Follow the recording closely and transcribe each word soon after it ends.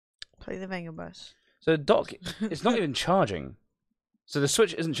Play the Venga bus. So the dock, it's not even charging. So the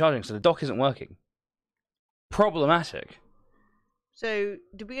Switch isn't charging, so the dock isn't working. Problematic. So,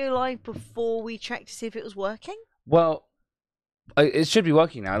 did we go live before we checked to see if it was working? Well, it should be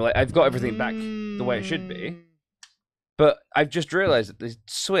working now. Like I've got everything back the way it should be. But I've just realised that the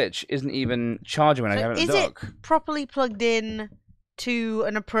Switch isn't even charging when I have it in the dock. Is it properly plugged in to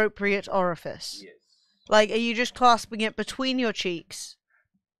an appropriate orifice? Yes. Like, are you just clasping it between your cheeks?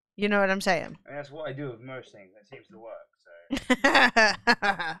 You know what I'm saying? And that's what I do with most things. That seems to work.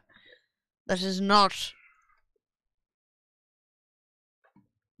 So. That is not.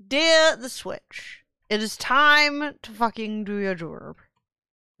 Dear the Switch, it is time to fucking do your job.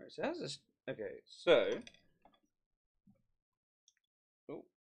 Right, so how's this? Okay, so. Oh.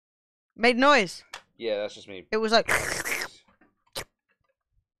 Made noise. Yeah, that's just me. It was like.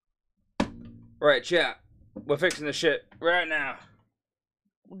 Right, chat. We're fixing the shit right now.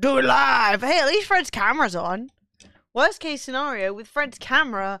 Do it live. Hey, at least Fred's camera's on. Worst case scenario, with Fred's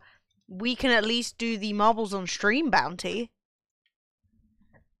camera, we can at least do the marbles on stream bounty.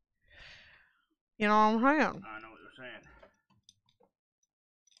 You know what I'm saying? I know what you're saying.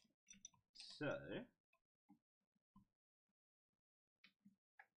 So.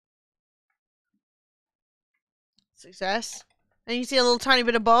 Success. And you see a little tiny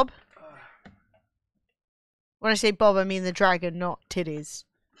bit of Bob. When I say Bob, I mean the dragon, not titties.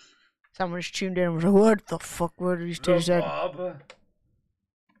 Someone's tuned in and was like, what the fuck were these titties said? Bob.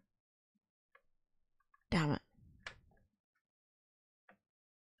 Damn it.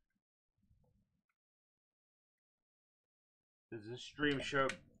 Does this stream show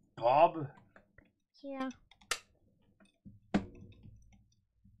Bob? Yeah.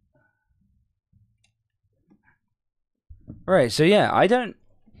 Right, so yeah, I don't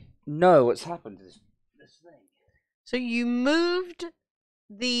know what's happened to this thing. So you moved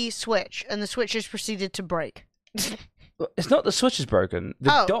the Switch, and the Switch has proceeded to break. Well, it's not the Switch is broken. The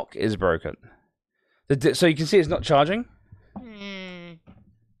Oh. dock is broken. So you can see it's not charging.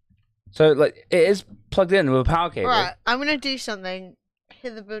 So like it is plugged in with a power cable. Alright, I'm gonna do something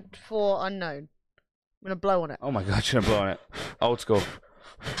hitherto unknown. I'm gonna blow on it. Oh my god, shouldn't have blown it. Old school.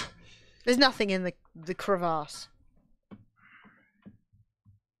 There's nothing in the crevasse.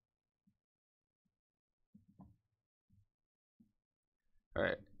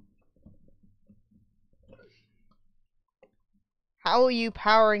 Alright. How are you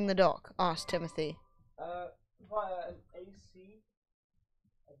powering the dock? Asked Timothy. Via an AC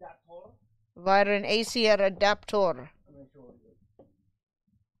adapter. Via an AC adapter.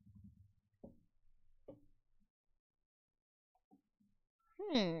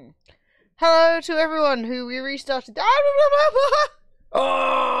 Hello to everyone who we restarted.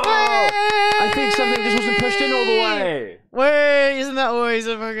 Oh! I think something just wasn't pushed in all the way. Way, isn't that always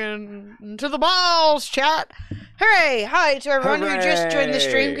a fucking to the balls, chat? Hooray! Hi to everyone who just joined the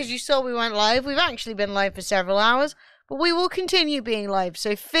stream because you saw we went live. We've actually been live for several hours, but we will continue being live,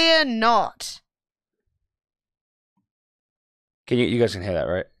 so fear not. You guys can hear that,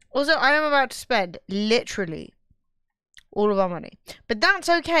 right? Also, I am about to spend literally all of our money, but that's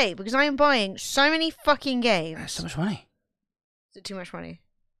okay because I am buying so many fucking games. That's so much money. Is it too much money?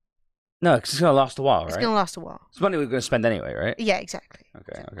 No, because it's gonna last a while, right? It's gonna last a while. It's money we're gonna spend anyway, right? Yeah, exactly.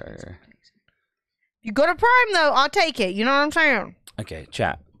 Okay, okay. You got a Prime though, I'll take it. You know what I'm saying? Okay,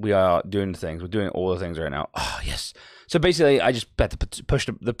 chat. We are doing the things. We're doing all the things right now. Oh yes. So basically, I just had to push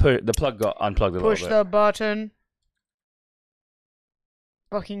the plug got unplugged a little bit. Push the button.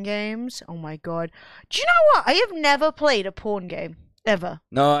 Fucking games. Oh my god. Do you know what? I have never played a porn game ever.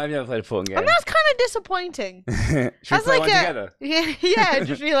 No, I've never played a porn game. And that's kind of disappointing. Should we play one together? Yeah,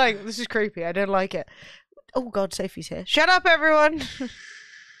 just be like, this is creepy. I don't like it. Oh god, Sophie's here. Shut up, everyone.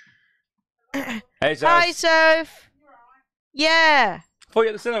 Hey, Soph. Hi, Soph. Yeah. I thought you were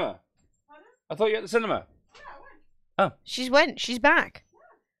at the cinema. I thought you were at the cinema. Oh. She's back.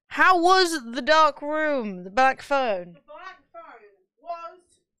 How was the dark room? The black phone? The black phone was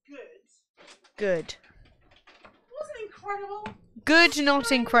good. Good. It wasn't incredible. Good,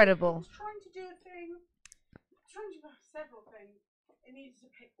 not incredible. I was trying to do a thing. Trying to do several things. It needed to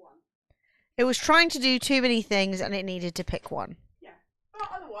pick one. It was trying to do too many things and it needed to pick one. Yeah. But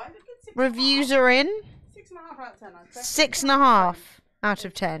otherwise, a good 6.5. Reviews are in. 6.5 out of 10. I'd say. 6.5 out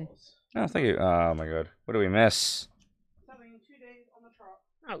of 10. Oh, thank you. Oh my god. What do we miss? Something in 2 days on the trot.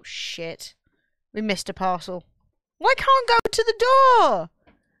 Oh shit. We missed a parcel. Why can't I go to the door?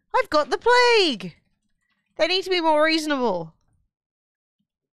 I've got the plague. They need to be more reasonable.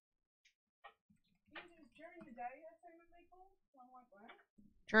 During the day, I think what they call. Something like that.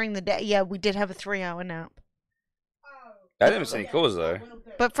 During the day, yeah, we did have a 3-hour nap. Oh. I didn't miss any calls though.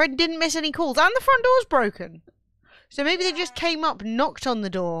 But Fred didn't miss any calls, and the front door's broken. So maybe they just came up, knocked on the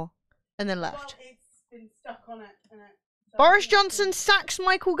door, and then left. Well, it's been stuck on it. So Boris Johnson sacks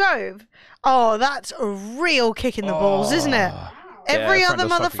Michael Gove. Oh, that's a real kick in the balls, isn't it? Wow. Every Yeah, other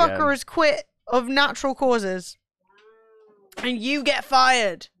front door's fucked motherfucker again. has quit of natural causes. And you get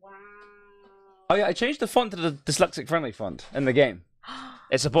fired. Wow. Oh yeah, I changed the font to the dyslexic friendly font in the game.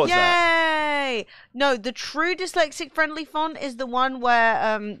 It supports that. Yay! No, the true dyslexic friendly font is the one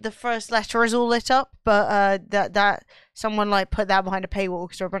where the first letter is all lit up, but that someone like put that behind a paywall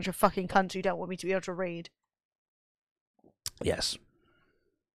because they're a bunch of fucking cunts who don't want me to be able to read. Yes.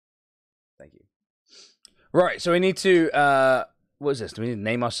 Thank you. Right, so we need to what is this? Do we need to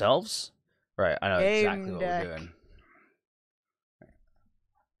name ourselves? Right, I know exactly what we're Gamedec. doing.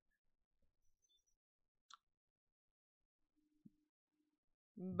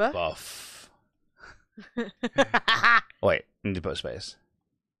 Buff. Wait, I need to put a space.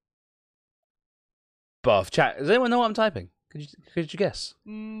 Buff. Chat. Does anyone know what I'm typing? Could you guess?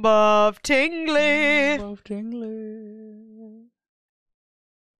 Buff Tingly. Buff Tingly.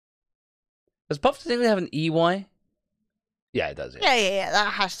 Does Buff Tingly have an EY? Yeah, it does. Yeah.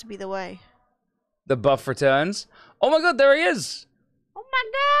 That has to be the way. The buff returns. Oh my god, there he is! Oh my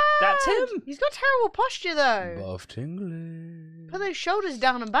god! That's him! He's got terrible posture though. Buff Tingly. Put those shoulders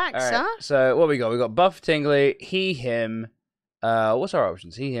down and back, All right, sir. so what we got? We got Buff Tingly, he, him. What's our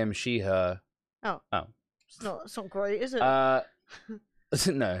options? He, him, she, her. Oh. Oh. It's not great, is it? No.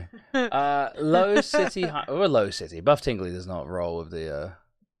 Low city. We're low city. Buff Tingly does not roll with the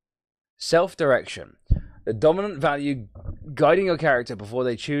self-direction. The dominant value guiding your character before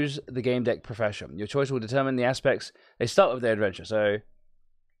they choose the game deck profession. Your choice will determine the aspects they start with their adventure. So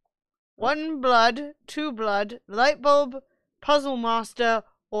 1 blood, 2 blood, light bulb, puzzle master,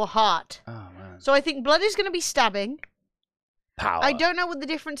 or heart. oh man, So I think blood is going to be stabbing. power. I don't know what the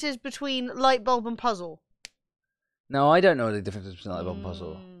difference is between light bulb and puzzle. No, I don't know the difference between light bulb and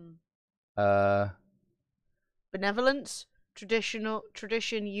puzzle. Benevolence,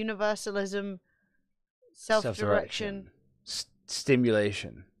 tradition, universalism, self-direction,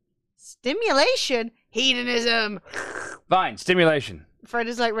 Stimulation. stimulation, hedonism. Fine, stimulation. Fred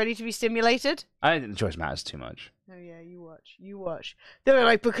is like ready to be stimulated. I don't think the choice matters too much. Oh yeah, you watch. They were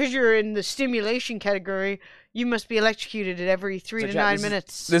like, because you're in the stimulation category, you must be electrocuted at every 3 to Jack, 9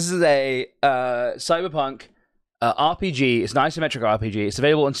 minutes. This is a cyberpunk RPG. It's an isometric RPG. It's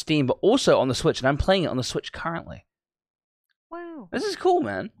available on Steam, but also on the Switch, and I'm playing it on the Switch currently. Wow. This is cool,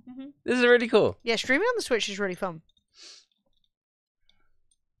 man. Mhm. This is really cool. Yeah, streaming on the Switch is really fun.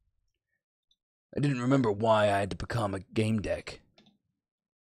 I didn't remember why I had to become a game deck.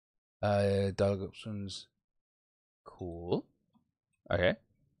 Dialogue options. Cool. Okay.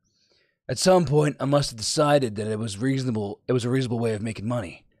 At some point, I must have decided that it was reasonable. It was a reasonable way of making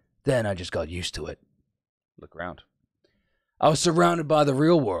money. Then I just got used to it. Look around. I was surrounded by the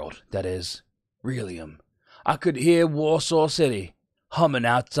real world. That is, Realium. I could hear Warsaw City humming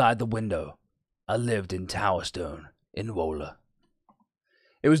outside the window. I lived in Tower Stone in Wola.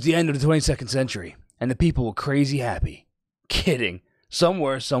 It was the end of the 22nd century, and the people were crazy happy. Kidding. Some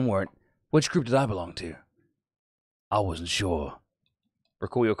were, some weren't. Which group did I belong to? I wasn't sure.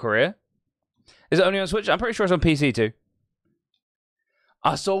 Recall your career? Is it only on Switch? I'm pretty sure it's on PC too.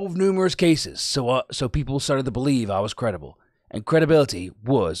 I solved numerous cases, so people started to believe I was credible, and credibility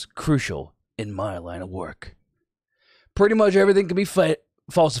was crucial in my line of work. Pretty much everything can be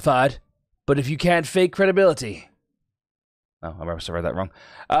falsified, but if you can't fake credibility... Oh, I must have read that wrong.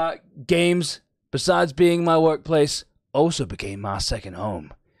 Games, besides being my workplace, also became my second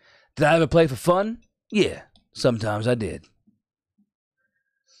home. Did I ever play for fun? Yeah, sometimes I did.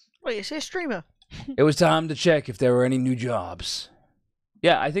 Wait, it's a streamer. It was time to check if there were any new jobs.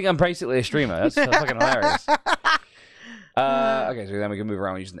 Yeah, I think I'm basically a streamer. That's fucking hilarious. Okay, so then we can move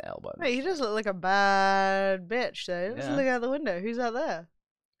around using the L button. Wait, he does look like a bad bitch, though. Let's Yeah. look out the window. Who's out there?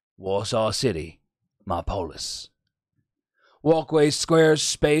 Warsaw City, my polis. Walkways, squares,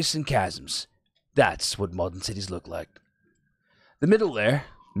 space, and chasms. That's what modern cities look like. The middle there,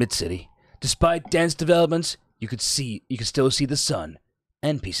 mid-city, despite dense developments, you could still see the sun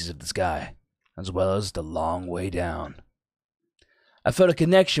and pieces of the sky, as well as the long way down. I felt a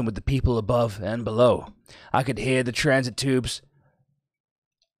connection with the people above and below. I could hear the transit tubes,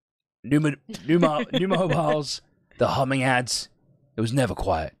 pneumobiles, the humming ads. It was never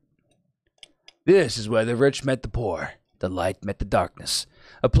quiet. This is where the rich met the poor, the light met the darkness,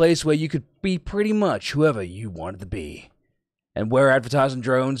 a place where you could be pretty much whoever you wanted to be, and where advertising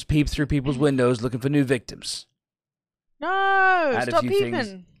drones peeped through people's windows looking for new victims. No, Add stop a few peeping.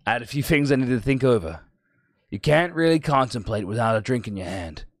 things. Add a few things I needed to think over. You can't really contemplate without a drink in your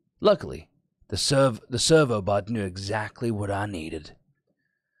hand. Luckily, the servo bot knew exactly what I needed.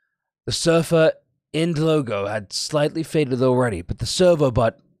 The surfer end logo had slightly faded already, but the servo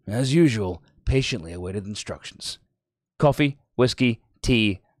bot, as usual, patiently awaited instructions. Coffee, whiskey,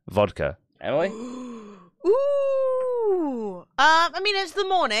 tea, vodka. Emily? Ooh. I mean, it's the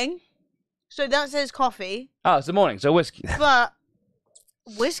morning, so that says coffee. Oh, it's the morning, so whiskey. But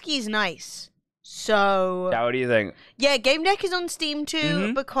whiskey's nice. So Now, what do you think? yeah, Gamedec is on Steam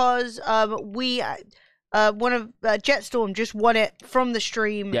too because we one of Jetstorm just won it from the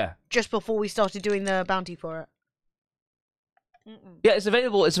stream just before we started doing the bounty for it. Yeah, it's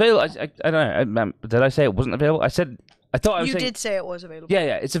available. It's available. I don't know. Did I say it wasn't available? I thought I was You saying, did say it was available.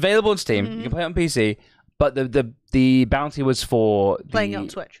 Yeah. It's available on Steam. You can play it on PC, but the bounty was for Playing it on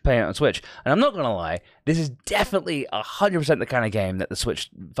Switch. Playing it on Switch. And I'm not gonna lie, this is definitely 100% the kind of game that the Switch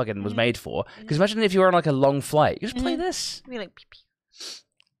fucking was made for. Because imagine if you were on like a long flight, you just play this. You're like, pee-pee.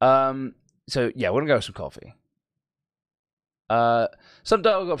 So yeah, we're gonna go with some coffee. Some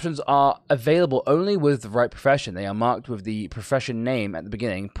dialogue options are available only with the right profession. They are marked with the profession name at the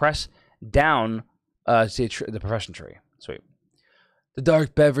beginning. Press down to see the profession tree. Sweet. The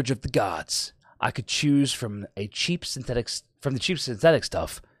dark beverage of the gods. I could choose from the cheap synthetic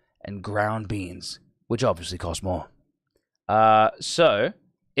stuff and ground beans, which obviously cost more. So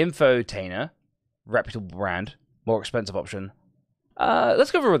Infotainer, reputable brand, more expensive option.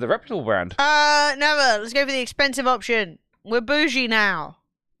 Let's go for the reputable brand. Never. Let's go for the expensive option. We're bougie now.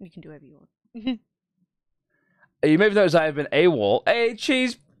 You can do whatever you want. You may have noticed I have been AWOL. Hey,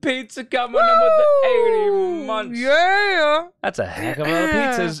 cheese pizza coming in with the 80 months. Yeah. That's a heck of a lot of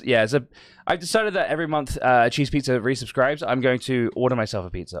pizzas. Yeah, I've decided that every month Cheese Pizza resubscribes, I'm going to order myself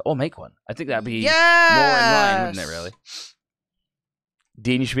a pizza. Or make one. I think that'd be more in line, wouldn't it, really?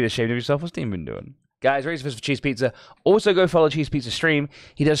 Dean, you should be ashamed of yourself. What's Dean been doing? Guys, raise a fist for Cheese Pizza. Also, go follow Cheese Pizza stream.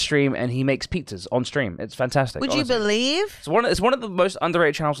 He does stream, and he makes pizzas on stream. It's fantastic. Would you believe? It's one of the most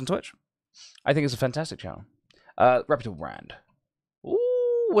underrated channels on Twitch. I think it's a fantastic channel. Reputable brand.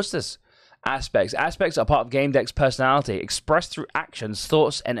 Ooh, what's this? Aspects. Aspects are part of Gamedec's personality, expressed through actions,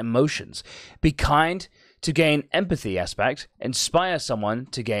 thoughts, and emotions. Be kind to gain empathy. Aspect. Inspire someone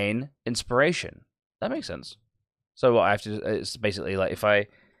to gain inspiration. That makes sense. So what I have to? It's basically like if I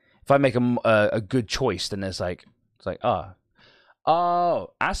make a good choice, then it's like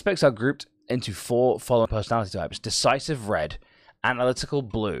aspects are grouped into 4 following personality types: decisive red, analytical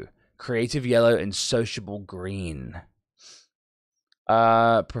blue, creative yellow, and sociable green.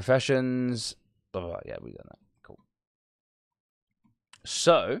 Professions, blah, blah, blah. Yeah, we've done that. Cool.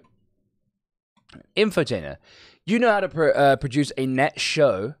 So, Infotainer, you know how to produce a net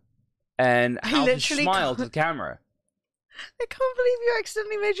show and how to smile to the camera. I can't believe you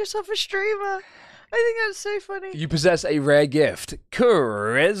accidentally made yourself a streamer. I think that's so funny. You possess a rare gift,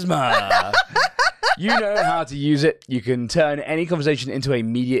 charisma. You know how to use it. You can turn any conversation into a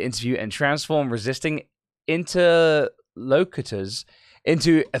media interview and transform resisting interlocutors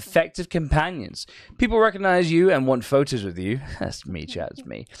into effective companions. People recognize you and want photos with you. That's me, chat. It's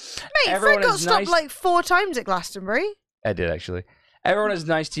me. Mate, Fred got stopped like 4 times at Glastonbury. I did, actually. Everyone is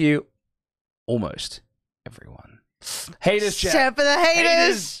nice to you. Almost everyone. Haters, chat. Except for the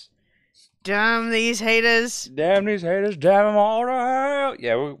haters. Damn these haters. Damn these haters. Damn them all to hell.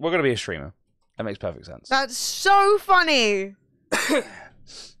 Yeah, we're going to be a streamer. That makes perfect sense. That's so funny.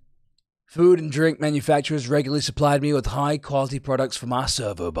 Food and drink manufacturers regularly supplied me with high-quality products for my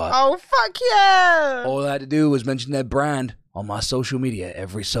servo bot. Oh, fuck yeah. All I had to do was mention their brand on my social media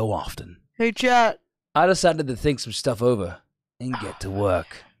every so often. Hey, chat. I decided to think some stuff over and get to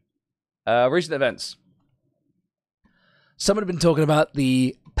work. Recent events. Someone had been talking about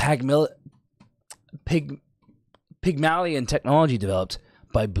the Pygmalion technology developed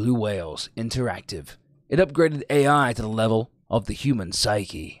by Blue Whales Interactive. It upgraded AI to the level of the human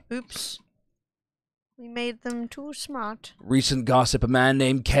psyche. Oops. We made them too smart. Recent gossip, a man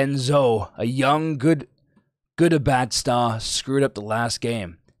named Kenzo, a young good-a-bad star, screwed up the last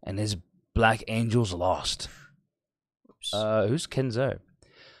game, and his Black Angels lost. Oops. Who's Kenzo?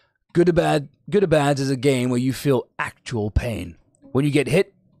 Good-a-Bads is a game where you feel actual pain. When you get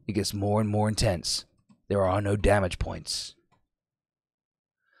hit, it gets more and more intense. There are no damage points.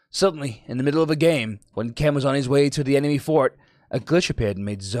 Suddenly, in the middle of a game, when Ken was on his way to the enemy fort, a glitch appeared and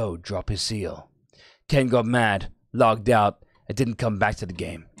made Zoe drop his seal. Ken got mad, logged out, and didn't come back to the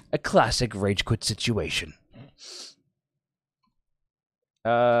game. A classic rage quit situation.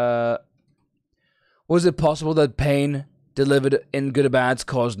 Was it possible that pain delivered in Good-a-Bads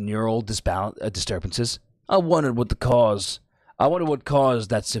caused neural disturbances? I wondered what caused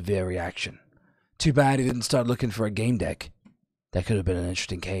that severe reaction. Too bad he didn't start looking for a game deck. That could have been an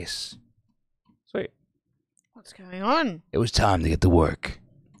interesting case. Sweet. What's going on? It was time to get to work.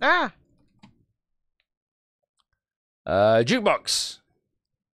 Ah. Jukebox.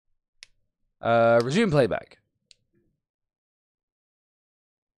 Resume playback.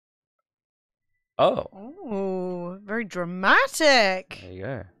 Oh. Oh, very dramatic. There you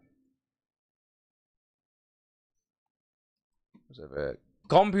go. What's that?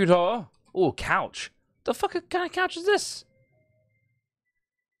 Computer. Oh, couch. The fuck kind of couch is this?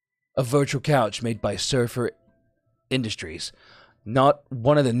 A virtual couch made by Surfer Industries. Not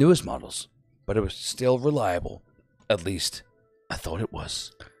one of the newest models, but it was still reliable. At least, I thought it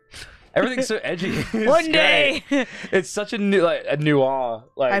was. Everything's so edgy. One day, It's such a new, like a noir.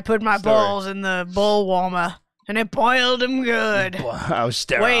 Like I put my story. balls in the ball warmer, and it boiled them good. I was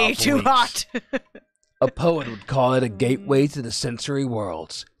staring. Way too hot. A poet would call it a gateway to the sensory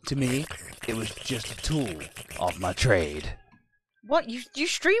worlds. To me, it was just a tool of my trade. What? You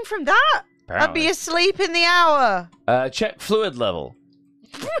stream from that? I'd Apparently. be asleep in the hour. Check fluid level.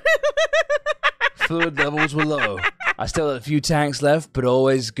 Fluid levels were low. I still had a few tanks left, but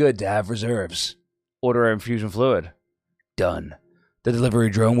always good to have reserves. Order infusion fluid. Done. The delivery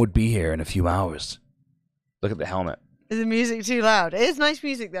drone would be here in a few hours. Look at the helmet. Is the music too loud? It is nice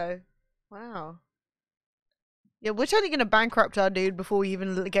music though. Wow. Yeah, we're totally gonna bankrupt our dude before we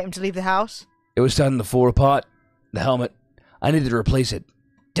even get him to leave the house. It was starting to fall apart. The helmet. I needed to replace it.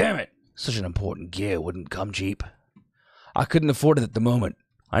 Damn it! Such an important gear wouldn't come cheap. I couldn't afford it at the moment.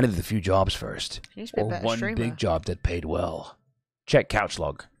 I needed a few jobs first. He needs to be a Or better one streamer. big job that paid well. Check couch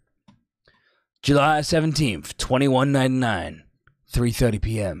log. July 17th, 2199, 3:30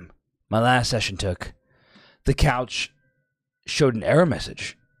 p.m. My last session took. The couch showed an error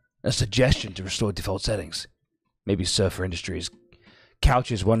message, a suggestion to restore default settings. Maybe Surfer Industries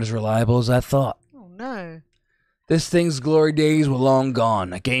couches weren't as reliable as I thought. Oh no. This thing's glory days were long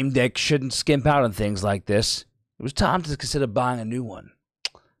gone. A game deck shouldn't skimp out on things like this. It was time to consider buying a new one.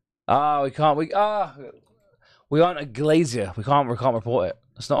 We aren't a glazier. We can't report it.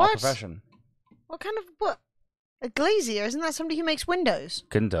 It's not our What? profession. What? A glazier? Isn't that somebody who makes windows?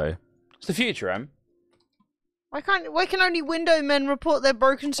 Couldn't do. It's the future, Em. Why can only window men report their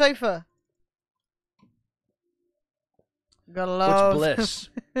broken sofa? Gotta love. What's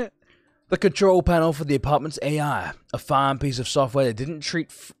bliss? The control panel for the apartment's AI, a fine piece of software that didn't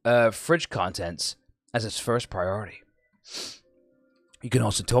treat fridge contents as its first priority. You can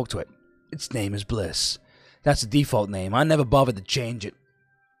also talk to it. Its name is Bliss. That's the default name. I never bothered to change it.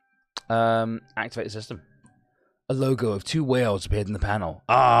 Activate the system. A logo of 2 whales appeared in the panel.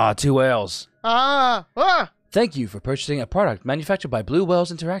 Ah, 2 whales. Ah! Thank you for purchasing a product manufactured by Blue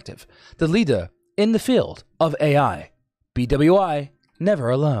Whales Interactive, the leader in the field of AI. BWI, never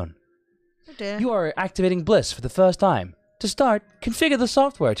alone. Oh dear. You are activating Bliss for the first time. To start, configure the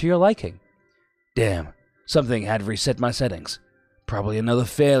software to your liking. Damn, something had reset my settings. Probably another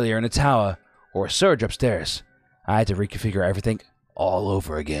failure in a tower, or a surge upstairs. I had to reconfigure everything all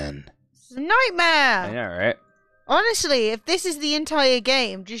over again. It's a nightmare. I know, right? Honestly, if this is the entire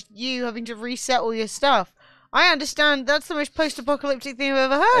game, just you having to reset all your stuff, I understand that's the most post-apocalyptic thing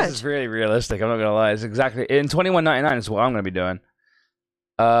I've ever heard. This is really realistic. I'm not gonna lie. It's exactly in 2199 is what I'm gonna be doing.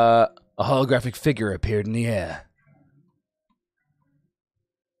 A holographic figure appeared in the air.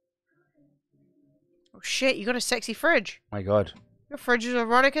 Oh shit, you got a sexy fridge. My God. Your fridge is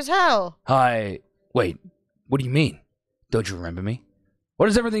erotic as hell. Hi. Wait, what do you mean? Don't you remember me? Why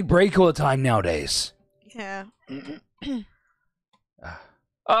does everything break all the time nowadays? Yeah.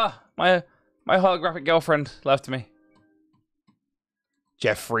 My holographic girlfriend left me.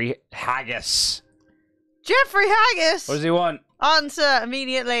 Jeffrey Haggis. Jeffrey Haggis! What does he want? Answer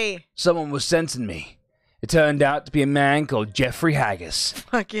immediately. Someone was sensing me. It turned out to be a man called Jeffrey Haggis.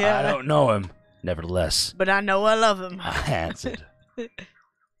 Fuck yeah. I don't know him. Nevertheless, But I know I love him. I answered.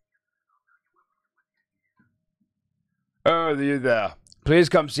 Oh, you there? Please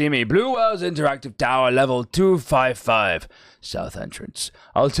come see me. Blue Whales Interactive Tower, level 255. South entrance.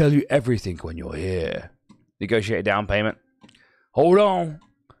 I'll tell you everything when you're here. Negotiate a down payment. Hold on.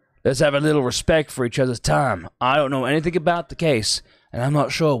 Let's have a little respect for each other's time. I don't know anything about the case, and I'm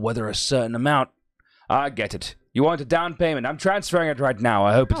not sure whether a certain amount... I get it. You want a down payment. I'm transferring it right now.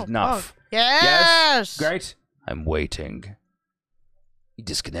 I hope it's enough. Yes! Great. I'm waiting. He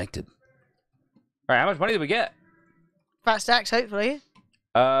disconnected. All right, how much money did we get? Fat stacks, hopefully.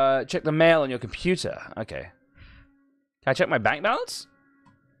 Check the mail on your computer. Okay. Can I check my bank balance?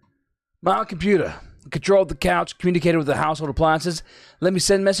 My computer controlled the couch, communicated with the household appliances, let me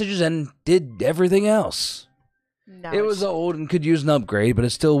send messages, and did everything else. Nice. It was old and could use an upgrade, but it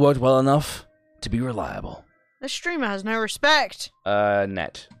still worked well enough. to be reliable. The streamer has no respect.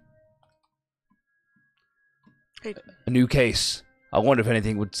 Net. A new case. I wonder if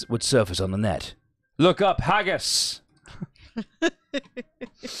anything would surface on the net. Look up haggis.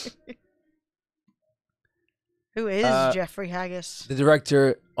 Who is Jeffrey Haggis? The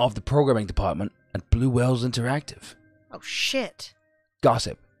director of the programming department at Blue Whales Interactive. Oh, shit.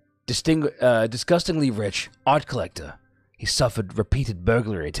 Gossip. Disgustingly rich art collector. He suffered repeated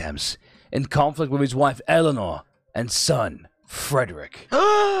burglary attempts in conflict with his wife Eleanor and son Frederick.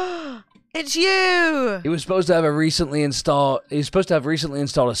 It's you! He was supposed to have recently installed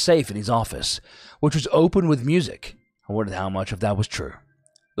a safe in his office, which was open with music. I wondered how much of that was true.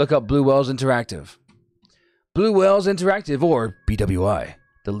 Look up Blue Whales Interactive. Blue Whales Interactive, or BWI,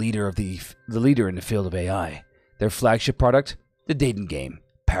 the leader in the field of AI. Their flagship product, the dating game,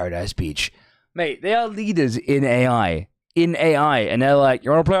 Paradise Beach. Mate, they are leaders in AI. And they're like,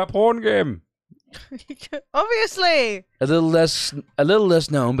 you want to play a porn game? Obviously! A little less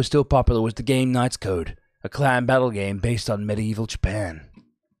known, but still popular, was the game Knight's Code, a clan battle game based on medieval Japan.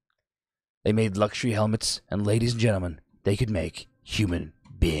 They made luxury helmets, and ladies and gentlemen, they could make human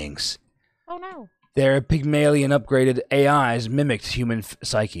beings. Oh no. Their Pygmalion upgraded AIs mimicked human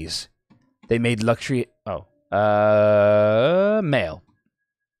psyches. They made luxury... male.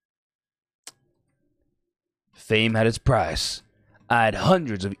 Fame had its price. I had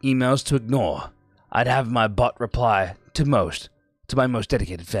hundreds of emails to ignore. I'd have my bot reply to my most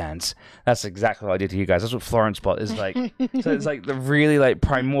dedicated fans. That's exactly what I did to you guys. That's what Florence Bot is like. So it's like the really like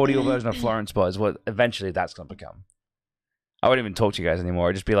primordial version of Florence Bot is what eventually that's gonna become. I wouldn't even talk to you guys anymore.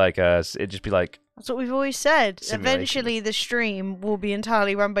 It'd just be like That's what we've always said. Simulation. Eventually the stream will be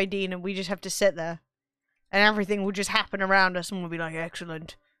entirely run by Dean and we just have to sit there. And everything will just happen around us and we'll be like,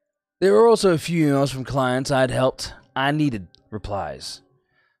 excellent. There were also a few emails from clients I'd helped. I needed replies.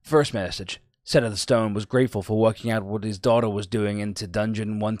 First message. Set of the Stone was grateful for working out what his daughter was doing into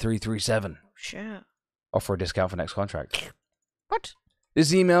Dungeon 1337. Shit. offer a discount for next contract. What?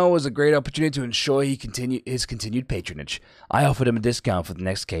 This email was a great opportunity to ensure his continued patronage. I offered him a discount for the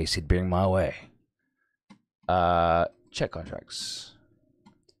next case he'd bring my way. Check contracts.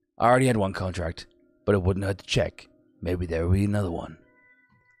 I already had one contract, but it wouldn't hurt to check. Maybe there would be another one.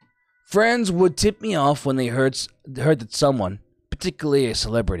 Friends would tip me off when they heard that someone, particularly a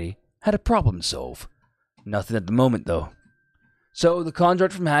celebrity, had a problem to solve. Nothing at the moment, though. So the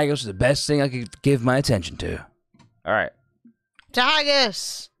contract from Haggis was the best thing I could give my attention to. All right. To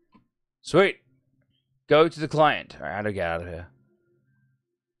Haggis! Sweet. Go to the client. All right, how do I get out of here?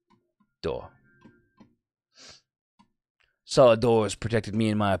 Door. Solid doors protected me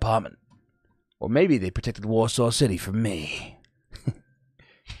in my apartment. Or maybe they protected Warsaw City from me.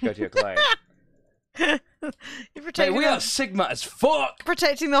 Go to your client. You're protecting We are Sigma as fuck!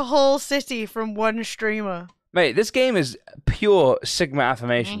 protecting the whole city from one streamer. Mate, this game is pure Sigma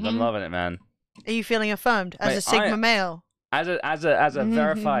affirmations. I'm loving it, man. Are you feeling affirmed as Mate, a Sigma male? As a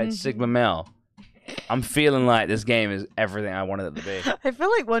verified Sigma male, I'm feeling like this game is everything I wanted it to be. I feel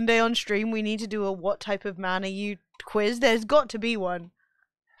like one day on stream we need to do a what type of man are you quiz. There's got to be one.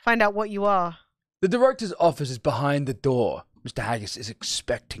 Find out what you are. The director's office is behind the door. Mr. Haggis is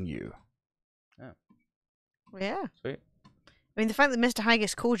expecting you. Well, yeah. Sweet. I mean, the fact that Mr.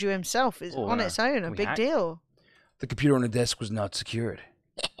 Haggis called you himself is on its own a Can we big hack? deal. The computer on the desk was not secured.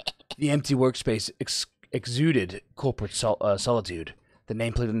 The empty workspace exuded corporate solitude. The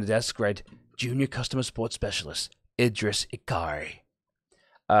nameplate on the desk read, Junior Customer Support Specialist, Idris Ikari.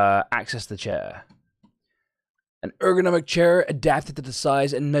 Access the chair. An ergonomic chair adapted to the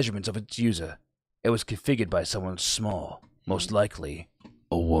size and measurements of its user. It was configured by someone small, most likely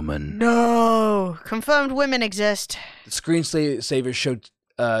a woman. No! Confirmed women exist. The screensaver showed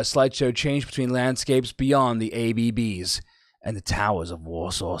slideshow changed between landscapes beyond the ABBs and the towers of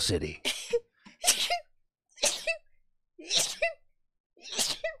Warsaw City.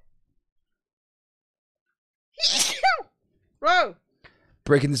 Whoa!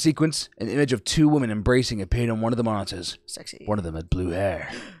 Breaking the sequence, an image of two women embracing appeared on one of the monitors. Sexy. One of them had blue hair.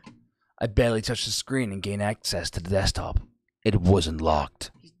 I barely touched the screen and gained access to the desktop. It wasn't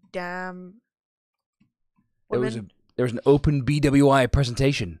locked. Damn. There Women. was an open BWI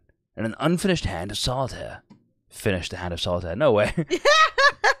presentation and an unfinished hand of solitaire. Finished the hand of solitaire? No way.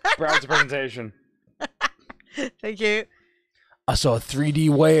 Browse the presentation. Thank you. I saw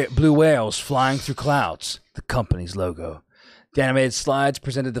 3D blue whales flying through clouds. The company's logo. The animated slides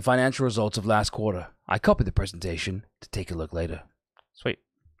presented the financial results of last quarter. I copied the presentation to take a look later. Sweet.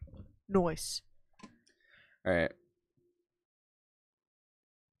 Nice. All right.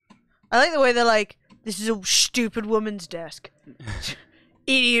 I like the way they're like, this is a stupid woman's desk.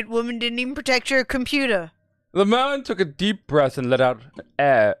 Idiot woman didn't even protect your computer. The man took a deep breath and let the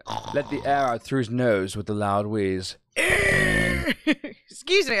air out through his nose with a loud wheeze.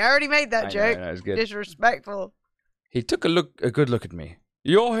 Excuse me, I already made that joke. I know, it's good. Disrespectful. He took a good look at me.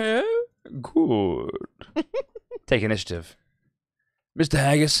 You're here? Good. Take initiative. Mr.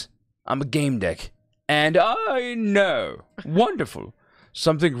 Haggis, I'm a Gamedec. And I know. Wonderful.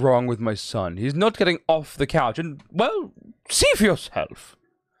 Something wrong with my son. He's not getting off the couch. And, well, see for yourself.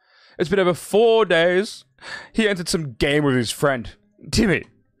 It's been over 4 days. He entered some game with his friend, Timmy.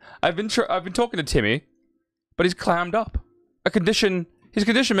 I've been talking to Timmy, but he's clammed up. His condition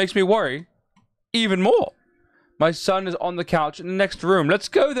makes me worry even more. My son is on the couch in the next room. Let's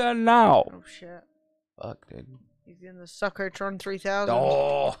go there now. Oh, shit. Fuck, dude. He's in the Suckertron 3000.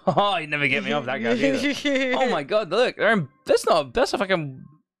 Oh, you never get me off that guy either. Oh my god, look. That's a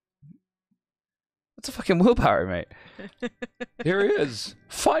fucking willpower, mate. Here he is.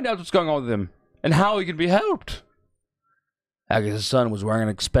 Find out what's going on with him and how he can be helped. Haggis' son was wearing an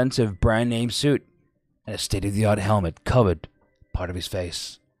expensive brand-name suit and a state-of-the-art helmet covered part of his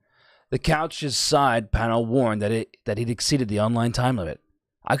face. The couch's side panel warned that he'd exceeded the online time limit.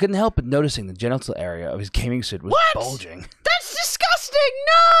 I couldn't help but noticing the genital area of his gaming suit was bulging. That's disgusting!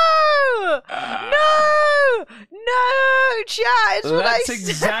 No! No, chat, it's what Let's I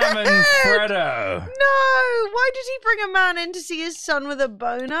examine said. Fredo. No! Why did he bring a man in to see his son with a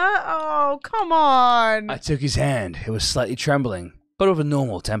boner? Oh, come on! I took his hand. It was slightly trembling, but of a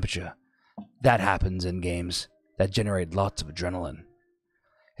normal temperature. That happens in games that generate lots of adrenaline.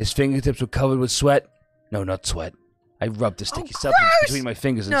 His fingertips were covered with sweat. No, not sweat. I rubbed the sticky substance between my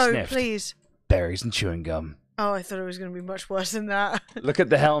fingers and sniffed. No, please. Berries and chewing gum. Oh, I thought it was going to be much worse than that. Look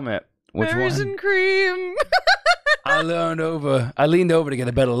at the helmet. Which Berries one? and cream. I leaned over to get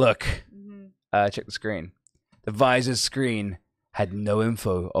a better look. Check the screen. The visor's screen had no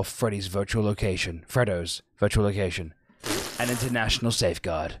info of Fredo's virtual location, an international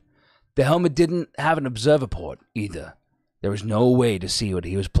safeguard. The helmet didn't have an observer port either. There was no way to see what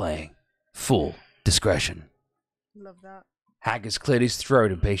he was playing. Full discretion. Love that. Haggis cleared his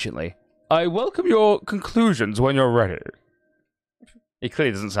throat impatiently. I welcome your conclusions when you're ready. He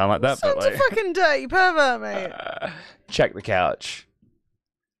clearly doesn't sound like that, Son's but like... a fucking dirty pervert, mate. Check the couch.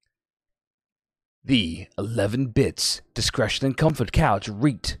 The 11 bits discretion and comfort couch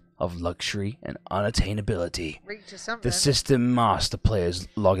reeked of luxury and unattainability. Reek to something. The system masked the player's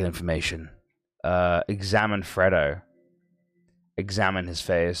login information. Examine Fredo. Examine his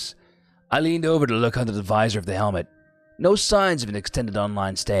face. I leaned over to look under the visor of the helmet. No signs of an extended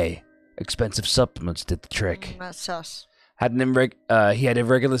online stay. Expensive supplements did the trick. That's sus. He had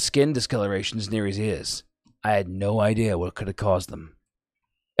irregular skin discolorations near his ears. I had no idea what could have caused them.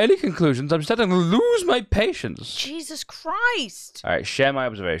 Any conclusions? I'm starting to lose my patience. Jesus Christ! Alright, share my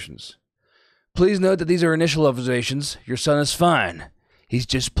observations. Please note that these are initial observations. Your son is fine. He's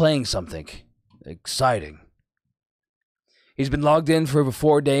just playing something exciting. He's been logged in for over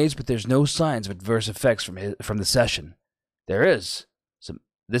 4 days, but there's no signs of adverse effects from the session. This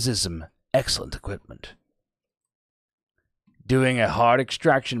is some excellent equipment. Doing a hard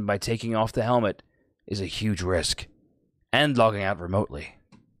extraction by taking off the helmet is a huge risk, and logging out remotely.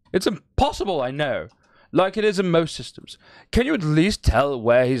 It's impossible, I know, like it is in most systems. Can you at least tell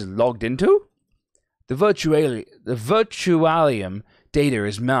where he's logged into? The virtualium data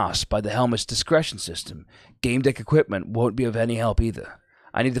is masked by the helmet's discretion system. Gamedec equipment won't be of any help either.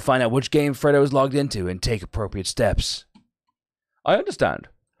 I need to find out which game Fredo is logged into and take appropriate steps. I understand.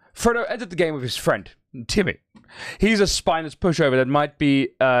 Fredo entered the game with his friend, Timmy. He's a spineless pushover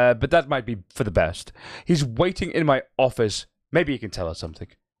but that might be for the best. He's waiting in my office. Maybe he can tell us something.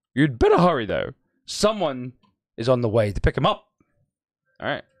 You'd better hurry, though. Someone is on the way to pick him up.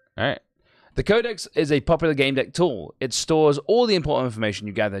 Alright. The Codex is a popular Gamedec tool. It stores all the important information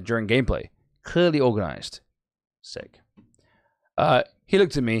you gather during gameplay. Clearly organized. Sick. He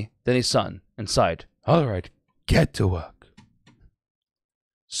looked at me, then his son, and sighed. Alright, get to work.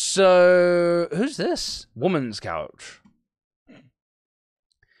 So, who's this? Woman's couch.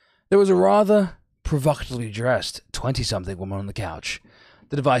 There was a rather provocatively dressed 20-something woman on the couch.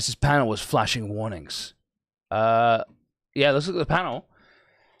 The device's panel was flashing warnings. Yeah, let's look at the panel.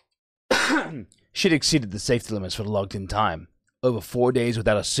 She'd exceeded the safety limits for the logged-in time. Over 4 days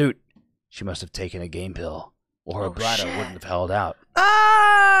without a suit. She must have taken a game pill, or her bladder wouldn't have held out.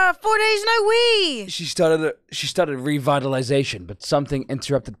 4 days no wee! She started revitalization, but something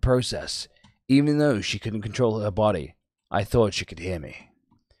interrupted the process. Even though she couldn't control her body, I thought she could hear me.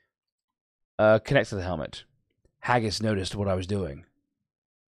 Connect to the helmet. Haggis noticed what I was doing.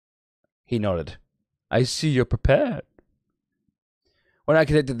 He nodded. I see you're prepared. When I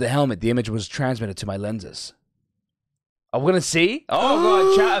connected the helmet, the image was transmitted to my lenses. Are we gonna see?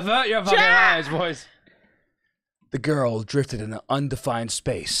 Oh god, chat, avert your fucking eyes, boys. The girl drifted in an undefined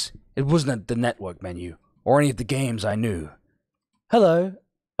space. It wasn't the network menu, or any of the games I knew. Hello.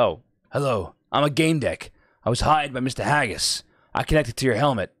 Oh, hello. I'm a Gamedec. I was hired by Mr. Haggis. I connected to your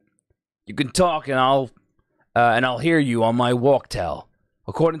helmet. You can talk and I'll hear you on my walktel.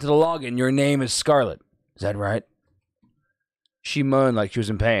 According to the login, your name is Scarlet. Is that right? She moaned like she was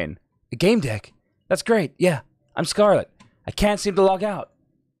in pain. A Gamedec? That's great. Yeah, I'm Scarlet. I can't seem to log out.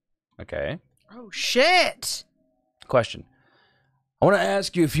 Okay. Oh, shit. Question. I want to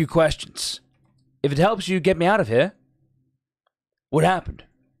ask you a few questions. If it helps you get me out of here. What happened?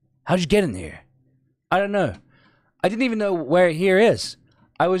 How'd you get in here? I don't know. I didn't even know where here is.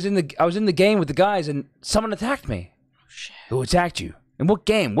 I was in the game with the guys and someone attacked me. Oh, shit. Who attacked you? In what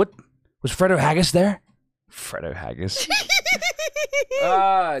game? What was Fredo Haggis there? Fredo Haggis.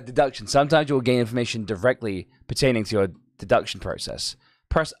 Deduction. Sometimes you will gain information directly pertaining to your deduction process.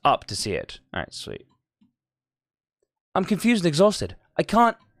 Press up to see it. Alright, sweet. I'm confused and exhausted. I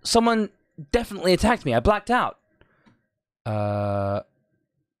can't... Someone definitely attacked me. I blacked out.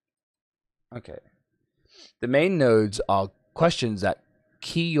 Okay. The main nodes are questions that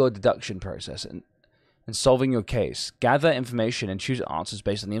key your deduction process and solving your case. Gather information and choose answers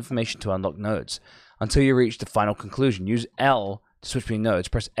based on the information to unlock nodes. Until you reach the final conclusion, use L to switch between nodes.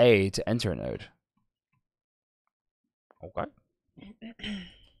 Press A to enter a node. Okay.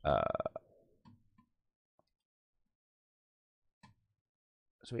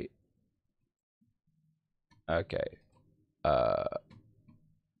 Sweet. Okay.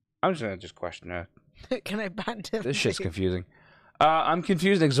 I'm just gonna question her. Can I ban him? This shit's confusing. I'm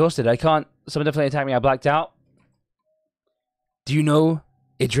confused and exhausted. I can't... Someone definitely attacked me. I blacked out. Do you know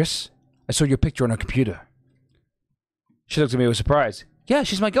Idris? I saw your picture on her computer. She looked at me with surprise. Yeah,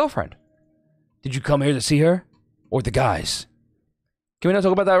 she's my girlfriend. Did you come here to see her? Or the guys? Can we not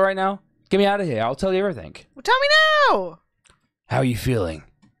talk about that right now? Get me out of here. I'll tell you everything. Well, tell me now! How are you feeling?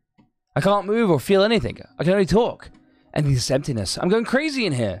 I can't move or feel anything. I can only talk. And this emptiness. I'm going crazy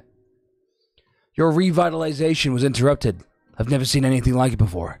in here. Your revitalization was interrupted. I've never seen anything like it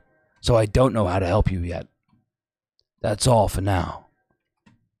before, so I don't know how to help you yet. That's all for now.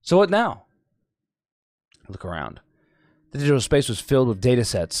 So what now? Look around. The digital space was filled with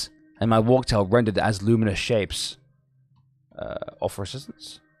datasets, and my walktail rendered as luminous shapes. Offer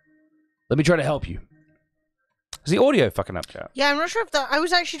assistance? Let me try to help you. Is the audio fucking up, chat? Yeah, I'm not sure if that... I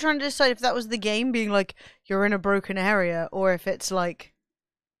was actually trying to decide if that was the game being like, you're in a broken area, or if it's like...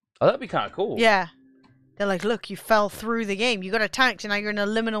 Oh, that'd be kind of cool. Yeah. They're like, look, you fell through the game. You got attacked, and now you're in a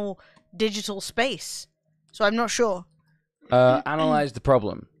liminal digital space. So I'm not sure. Analyze the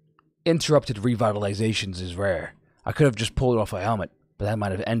problem. Interrupted revitalizations is rare. I could have just pulled off a helmet, but that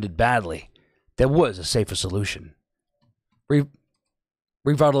might have ended badly. There was a safer solution.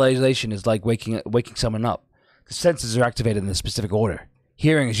 Revitalization is like waking someone up. The senses are activated in a specific order.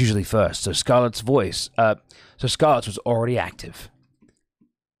 Hearing is usually first, so Scarlet's was already active.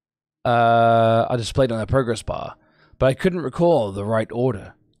 I displayed on the progress bar, but I couldn't recall the right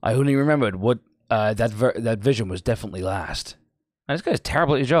order. I only remembered what that vision was definitely last. Man, this guy's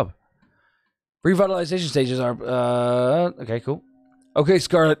terrible at his job. Revitalization stages are okay, cool. Okay,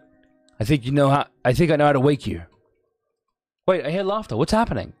 Scarlet, I think I know how to wake you. Wait, I hear laughter. What's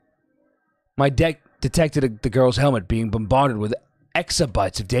happening? My deck detected the girl's helmet being bombarded with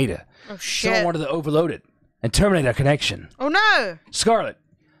exabytes of data. Oh shit! Someone wanted to overload it and terminate our connection. Oh no! Scarlet,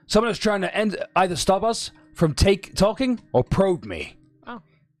 someone is trying to either stop us from talking or probe me. Oh.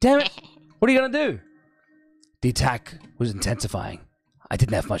 Damn it! What are you gonna do? The attack was intensifying. I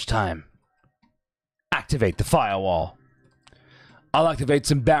didn't have much time. Activate the firewall. I'll activate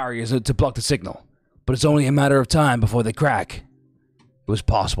some barriers to block the signal, but it's only a matter of time before they crack. It was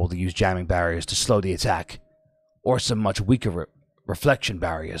possible to use jamming barriers to slow the attack, or some much weaker reflection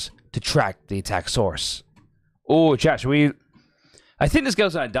barriers to track the attack source. Oh, chat, should we... I think this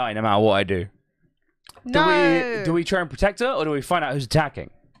girl's gonna die no matter what I do. No! Do we try and protect her, or do we find out who's attacking?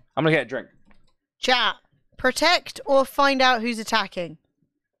 I'm gonna get a drink. Chat, protect or find out who's attacking?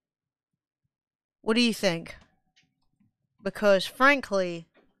 What do you think? Because, frankly,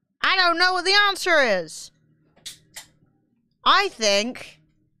 I don't know what the answer is. I think...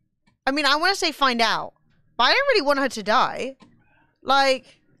 I mean, I want to say find out, but I don't really want her to die.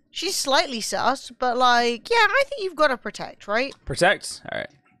 Like, she's slightly sus, but like, yeah, I think you've got to protect, right? Protect?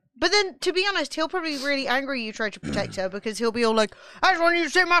 Alright. But then, to be honest, he'll probably be really angry you try to protect her, because he'll be all like, I just want you to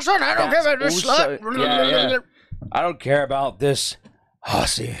save my son, I don't care about this slut. Yeah. I don't care about this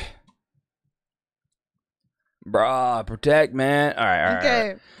hussy. Brah, protect, man. All right.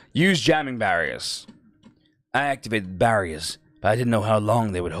 Okay. Use jamming barriers. I activated the barriers, but I didn't know how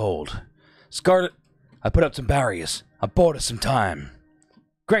long they would hold. Scarlet, I put up some barriers. I bought us some time.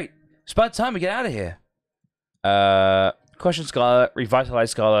 Great. It's about time we get out of here. Question Scarlet,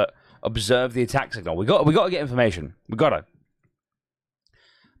 revitalize Scarlet, observe the attack signal. We got to get information. We gotta.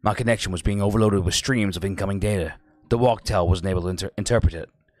 My connection was being overloaded with streams of incoming data. The walk-tail wasn't able to interpret it.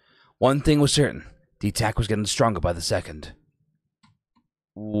 One thing was certain. The attack was getting stronger by the second.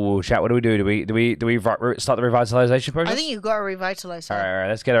 Ooh, chat, what do we do? Do we start the revitalization process? I think you've got to revitalize her. All right,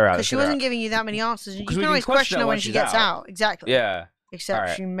 let's get her out. Because she wasn't giving you that many answers. You can we always can question her when she gets out. Exactly. Yeah. Except All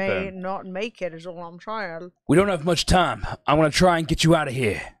right, she may boom. not make it, is all I'm trying. We don't have much time. I want to try and get you out of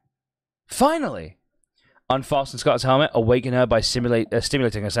here. Finally! Unfasten Scott's helmet, awaken her by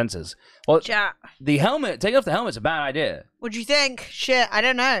stimulating her senses. Well, Chat. taking off the helmet's a bad idea. What'd you think? Shit, I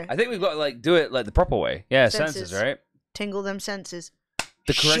don't know. I think we've got to like do it like the proper way. Yeah, senses, right? Tingle them senses.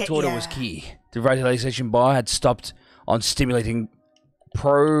 The correct Shit, order yeah. was key. The revitalization bar had stopped on stimulating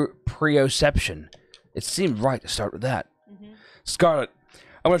proprioception. It seemed right to start with that. Mm-hmm. Scarlet,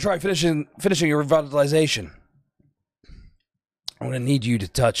 I'm going to try finishing your revitalization. I'm going to need you to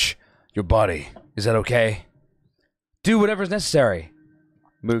touch your body. Is that okay? Do whatever's necessary.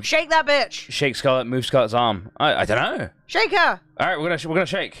 Move. Shake that bitch. Shake Scarlet. Move Scarlet's arm. I don't know. Shake her. All right, we're gonna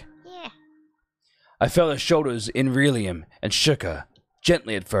shake. Yeah. I felt her shoulders in Relium and shook her,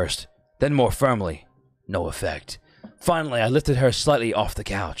 gently at first, then more firmly. No effect. Finally, I lifted her slightly off the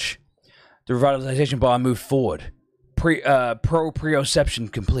couch. The revitalization bar moved forward. Proprioception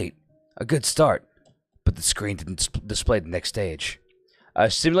complete. A good start, but the screen didn't display the next stage.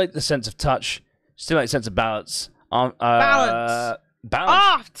 Stimulate the sense of touch. Stimulate sense of balance. Balance. Balance.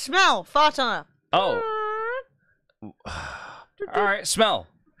 Ah, smell. Fart on her. Oh. All right, smell.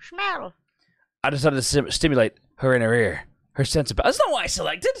 Smell. I decided to stimulate her inner ear. Her sense of balance. That's not what I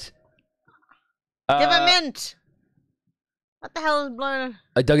selected. Give her mint. What the hell is blowing?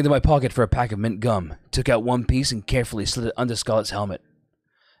 I dug into my pocket for a pack of mint gum, took out one piece, and carefully slid it under Scarlet's helmet.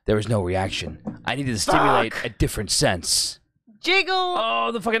 There was no reaction. I needed to stimulate a different sense. Jiggle.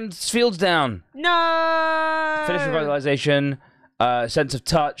 Oh, the fucking field's down. No. Finish revitalization. Sense of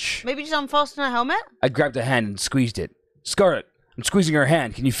touch. Maybe just unfasten her helmet? I grabbed her hand and squeezed it. Scarlet, I'm squeezing her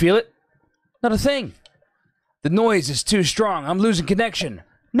hand. Can you feel it? Not a thing. The noise is too strong. I'm losing connection.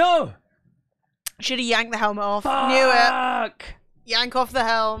 No! Should have yanked the helmet off. Fuck! Knew it. Yank off the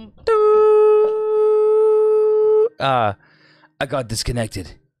helm. I got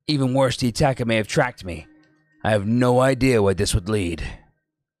disconnected. Even worse, the attacker may have tracked me. I have no idea where this would lead.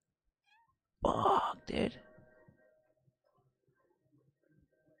 Fuck, dude.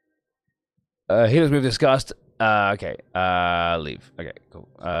 Healers move discussed. Okay. Leave. Okay, cool.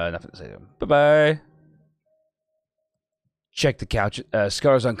 Nothing to say to him. Bye-bye. Check the couch.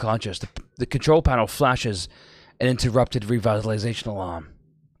 Scar's unconscious. The control panel flashes an interrupted revitalization alarm.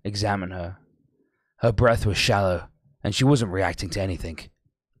 Examine her. Her breath was shallow, and she wasn't reacting to anything.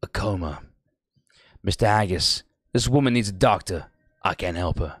 A coma. Mr. Haggis, this woman needs a doctor. I can't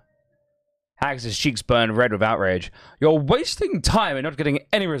help her. Haggis' cheeks burned red with outrage. You're wasting time and not getting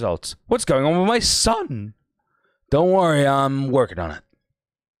any results. What's going on with my son? Don't worry, I'm working on it.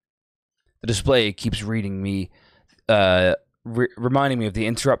 The display keeps reading me, reminding me of the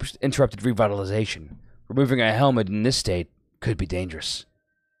interrupted revitalization. Removing a helmet in this state could be dangerous.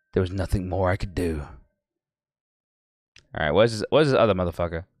 There was nothing more I could do. Alright, where's this other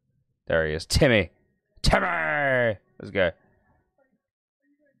motherfucker? There he is. Timmy! Timmy! Let's go.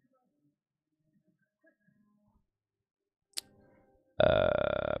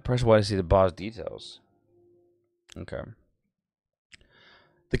 Press Y to see the bar's details. Okay.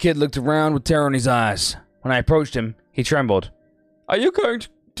 The kid looked around with terror in his eyes. When I approached him, he trembled. Are you going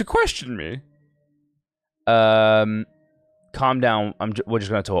to question me? Calm down. We're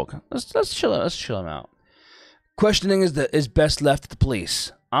just going to talk. Let's chill him out. Questioning is best left to the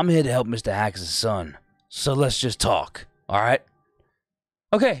police. I'm here to help Mr. Haggis' son. So let's just talk. All right?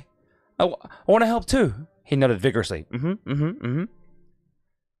 Okay. I want to help too. He nodded vigorously.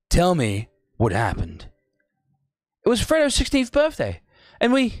 Tell me what happened. It was Fredo's 16th birthday,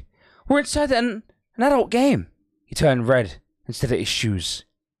 and we were inside an adult game. He turned red and stared at his shoes.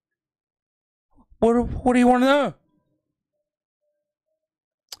 What do you want to know?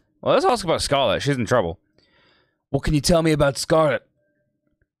 Well, let's ask about Scarlet. She's in trouble. What can you tell me about Scarlet?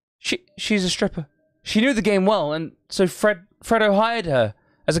 She's a stripper. She knew the game well, and so Fredo hired her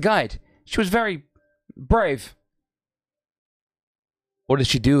as a guide. She was very brave. What did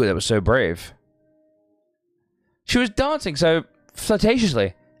she do that was so brave? She was dancing so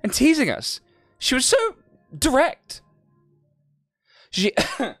flirtatiously and teasing us. She was so direct. She...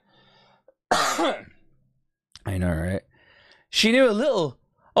 I know, right? She knew a little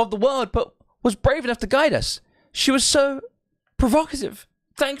of the world, but was brave enough to guide us. She was so provocative.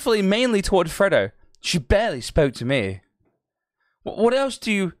 Thankfully, mainly toward Fredo. She barely spoke to me. What else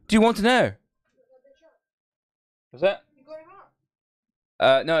do you want to know? What's that?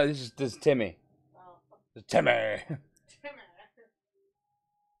 No, this is Timmy. This is Timmy.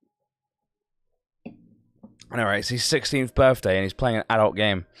 Alright, it's his 16th birthday and he's playing an adult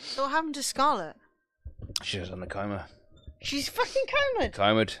game. So what happened to Scarlet? She's on the coma. She's fucking comed.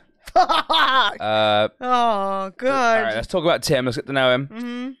 Comed. Fuck! Uh, Oh, good. Alright, let's talk about Tim. Let's get to know him.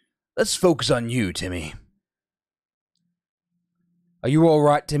 Mm-hmm. let's focus on you, Timmy. Are you all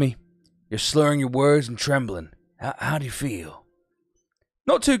right, Timmy? You're slurring your words and trembling. How do you feel?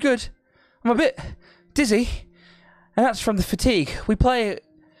 Not too good. I'm a bit dizzy, and that's from the fatigue. We played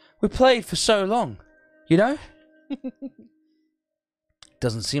for so long, you know?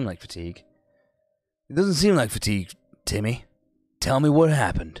 Doesn't seem like fatigue. It doesn't seem like fatigue, Timmy. Tell me what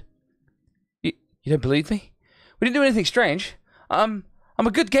happened. You don't believe me? We didn't do anything strange. I'm a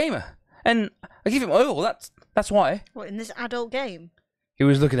good gamer, and I give him all. That's why. What, in this adult game? He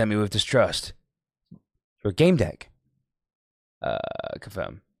was looking at me with distrust. You're a Gamedec.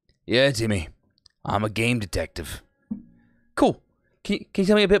 Confirm. Yeah, Timmy. I'm a game detective. Cool. Can you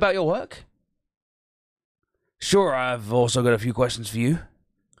tell me a bit about your work? Sure, I've also got a few questions for you.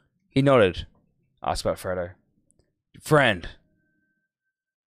 He nodded. Asked about Fredo. Friend.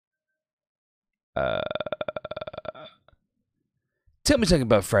 Tell me something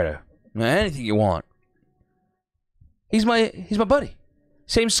about Fredo. Anything you want. He's my buddy.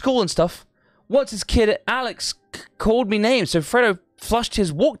 Same school and stuff. Once his kid Alex called me names, so Fredo flushed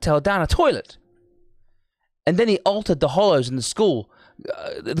his walk-tail down a toilet. And then he altered the hollows in the school,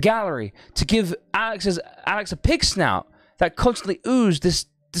 the gallery, to give Alex a pig snout that constantly oozed this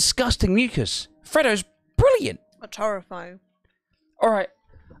disgusting mucus. Fredo's brilliant. That's horrifying. All right,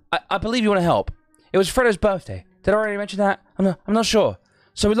 I believe you want to help. It was Fredo's birthday. Did I already mention that? I'm not sure.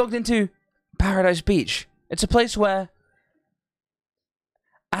 So we logged into Paradise Beach. It's a place where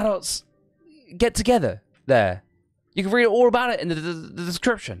adults get together there. You can read all about it in the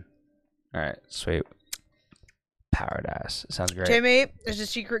description. All right, sweet. Paradise. Sounds great. Timmy, there's a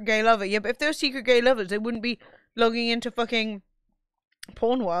secret gay lover. Yeah, but if they're secret gay lovers, they wouldn't be logging into fucking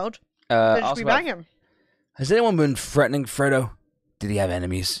porn world. They'd just be banging. Has anyone been threatening Fredo? Did he have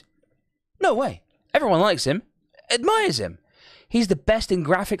enemies? No way. Everyone likes him. Admires him. He's the best in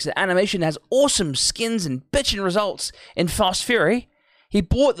graphics and animation, has awesome skins and bitchin' results in Fast Fury. He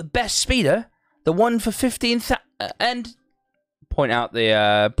bought the best speeder, the one for 15,000, and point out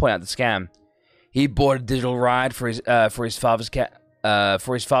the scam. He bought a digital ride for his father's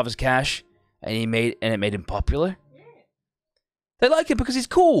cash, and it made him popular. They like him because he's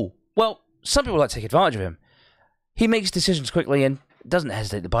cool. Well, some people like to take advantage of him. He makes decisions quickly and doesn't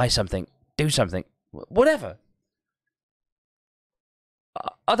hesitate to buy something, do something, whatever.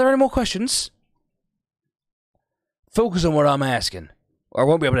 Are there any more questions? Focus on what I'm asking, or I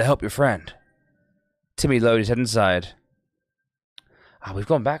won't be able to help your friend. Timmy lowered his head inside. We've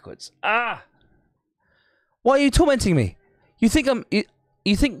gone backwards. Why are you tormenting me? You think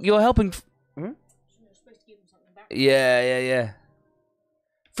you think you're helping? Yeah.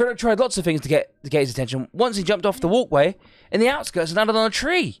 Fredo tried lots of things to get his attention. Once he jumped off the walkway in the outskirts and landed on a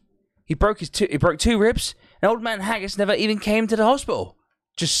tree. He broke 2 ribs. And old man Haggis never even came to the hospital.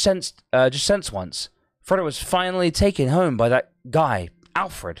 Just since once. Fredo was finally taken home by that guy,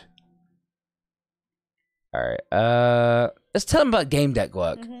 Alfred. Alright, let's tell him about Gamedec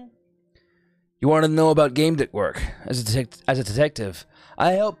work. You want to know about Gamedec work? As a detective,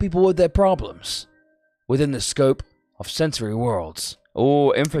 I help people with their problems within the scope of sensory worlds.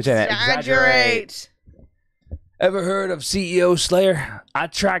 Oh, Infotenet. Exaggerate. Ever heard of CEO Slayer? I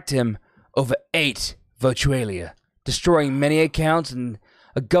tracked him over 8 Virtualia, destroying many accounts and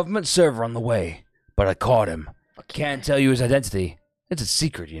a government server on the way. But I caught him. Can't tell you his identity. It's a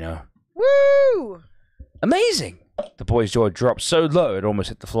secret, you know. Woo! Amazing! The boy's jaw dropped so low it almost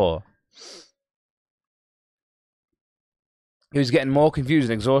hit the floor. He was getting more confused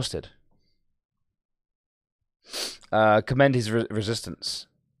and exhausted. Commend his resistance.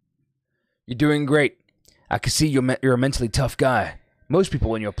 You're doing great. I can see you're a mentally tough guy. Most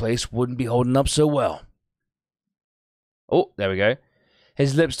people in your place wouldn't be holding up so well. Oh, there we go.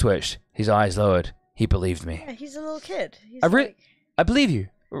 His lips twitched. His eyes lowered. He believed me. Yeah, he's a little kid. He's I believe you.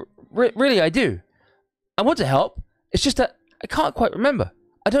 Really, I do. I want to help. It's just that I can't quite remember.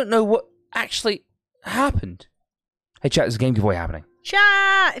 I don't know what actually happened. Hey, chat, there's a game giveaway happening.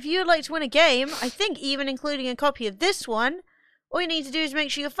 Chat! If you would like to win a game, I think even including a copy of this one, all you need to do is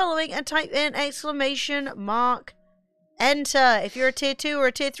make sure you're following and type in !! Enter. If you're a tier 2 or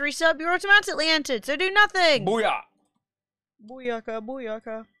a tier 3 sub, you're automatically entered, so do nothing. Booyah! Booyaka,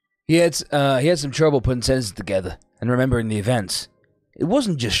 booyaka. He had some trouble putting sentences together and remembering the events. It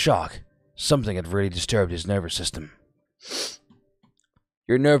wasn't just shock. Something had really disturbed his nervous system.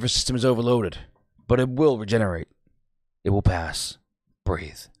 Your nervous system is overloaded, but it will regenerate. It will pass.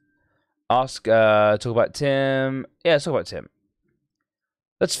 Breathe. Talk about Tim. Yeah, let's talk about Tim.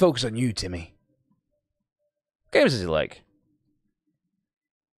 Let's focus on you, Timmy. What games does he like?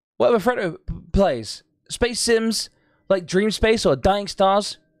 Whatever Fredo plays. Space Sims, like Dream Space or Dying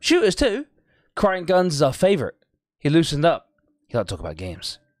Stars. Shooters too. Crying Guns is our favorite. He loosened up. He liked to talk about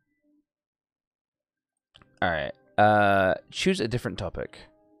games. Alright. Choose a different topic.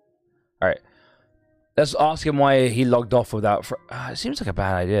 Alright. Let's ask him why he logged off without... it seems like a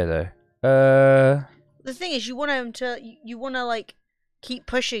bad idea, though. The thing is, you want him to... You want to, like, keep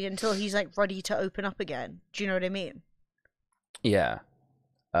pushing until he's, like, ready to open up again. Do you know what I mean? Yeah.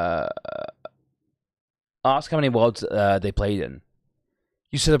 Ask how many worlds they played in.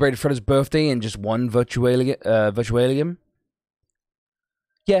 You celebrated Fredo's birthday in just one virtualium?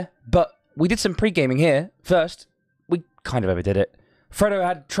 Yeah, but we did some pre-gaming here. First, we kind of overdid it. Fredo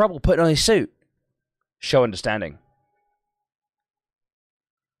had trouble putting on his suit. Show understanding.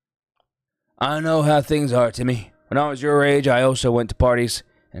 I know how things are, Timmy. When I was your age, I also went to parties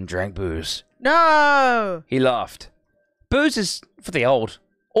and drank booze. No! He laughed. Booze is for the old.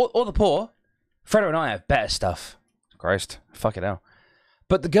 Or the poor. Fredo and I have better stuff. Christ, fuck it hell.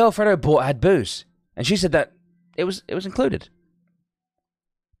 But the girl Fredo bought had booze, and she said that it was included.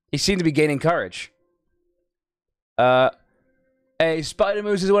 He seemed to be gaining courage. Hey, Spider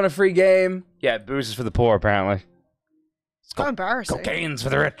Moose has won a free game. Yeah, booze is for the poor, apparently. It's quite embarrassing. Cocaine's for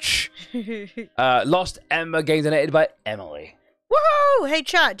the rich. Lost Emma game donated by Emily. Woohoo! Hey,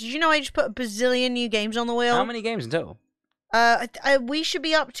 chat, did you know I just put a bazillion new games on the wheel? How many games in total? We should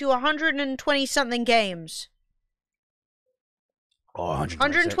be up to 120-something games. Oh,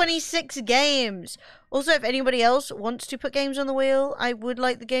 126 games. Also, if anybody else wants to put games on the wheel, I would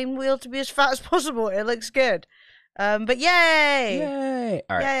like the game wheel to be as fat as possible. It looks good. But yay! Yay!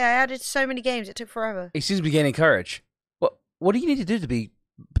 All right. Yay, I added so many games. It took forever. He seems to be gaining courage. What do you need to do to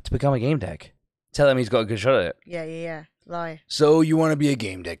become a game deck? Tell him he's got a good shot at it. Yeah. Lie. So you want to be a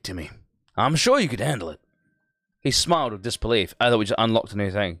game deck, Timmy? I'm sure you could handle it. He smiled with disbelief. I thought we just unlocked a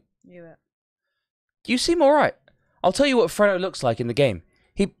new thing. You bet. You seem alright. I'll tell you what Fredo looks like in the game.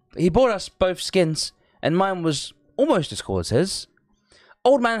 He bought us both skins, and mine was almost as cool as his.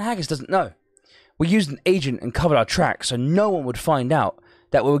 Old Man Haggis doesn't know. We used an agent and covered our tracks so no one would find out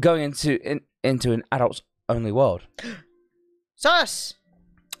that we were going into an adults-only world. Sus!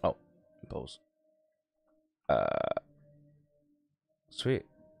 Oh, balls. Sweet.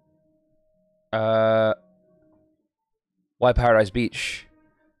 Why Paradise Beach?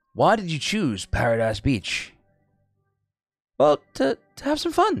 Why did you choose Paradise Beach? Well, to have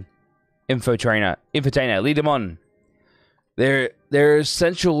some fun. Infotainer, lead him on. There's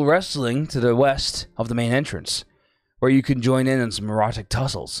sensual wrestling to the west of the main entrance, where you can join in on some erotic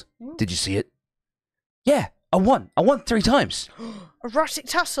tussles. Did you see it? Yeah, I won 3 times. Erotic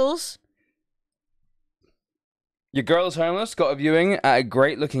tussles? Your girl's homeless. Got a viewing at a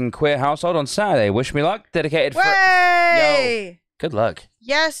great-looking queer household on Saturday. Wish me luck. Dedicated for... Way! Yo, good luck.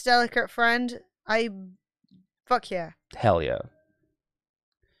 Yes, delicate friend. Fuck yeah. Hell yeah.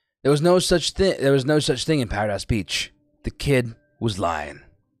 There was no such thing in Paradise Beach. The kid was lying.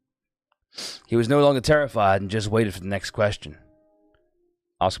 He was no longer terrified and just waited for the next question.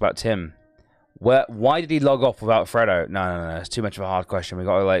 Ask about Tim. Why did he log off without Fredo? No. It's too much of a hard question. We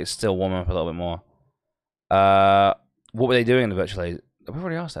got to still warm up a little bit more. What were they doing in the virtual aid? We've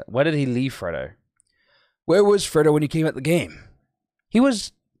already asked that. Where did he leave Fredo? Where was Fredo when you came at the game? He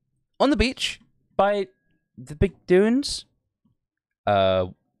was on the beach by the big dunes.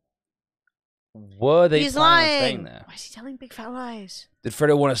 Were they He's planning on lying. staying there? Why is he telling big fat lies? Did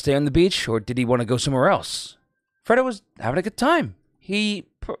Fredo want to stay on the beach, or did he want to go somewhere else? Fredo was having a good time. He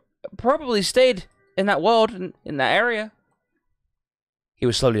probably stayed in that world, in that area. He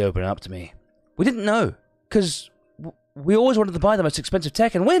was slowly opening up to me. We didn't know, because we always wanted to buy the most expensive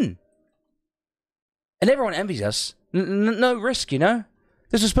tech and win. And everyone envies us. No risk, you know?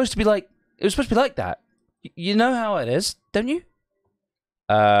 This was supposed to be like... It was supposed to be like that. You know how it is, don't you?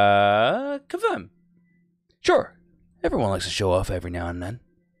 Confirm. Sure. Everyone likes to show off every now and then.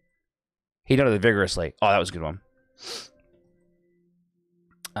 He nodded vigorously. Oh, that was a good one.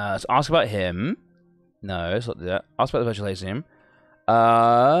 So ask about him. No, let's not do that. Ask about the virtual ASM.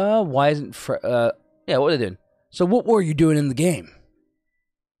 Why isn't yeah, what are they doing? So what were you doing in the game?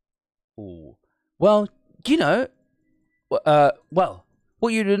 Ooh. Well, you know, well,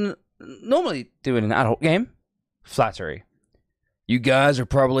 what you didn't normally do in an adult game? Flattery. You guys are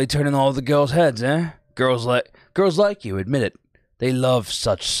probably turning all the girls' heads, eh? Girls like you, admit it. They love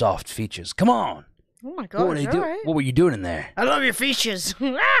such soft features. Come on. Oh my god, What were you doing in there? I love your features.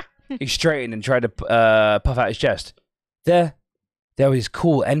 Ah! He straightened and tried to puff out his chest. There were these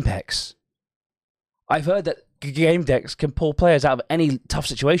cool NPECs. I've heard that Gamedec can pull players out of any tough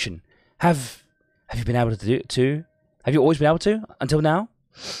situation. Have you been able to do it too? Have you always been able to until now?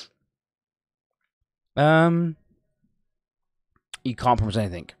 You can't promise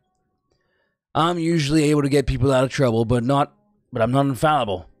anything. I'm usually able to get people out of trouble, but I'm not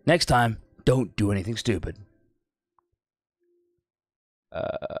infallible. Next time, don't do anything stupid.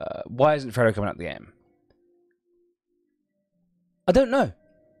 Why isn't Fredo coming out of the game? I don't know.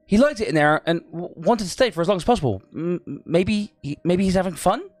 He liked it in there and wanted to stay for as long as possible. Maybe he's having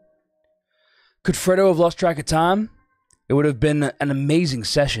fun? Could Fredo have lost track of time? It would have been an amazing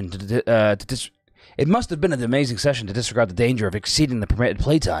session it must have been an amazing session to disregard the danger of exceeding the permitted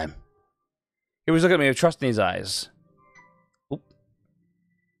playtime. He was looking at me with trust in his eyes. Oop.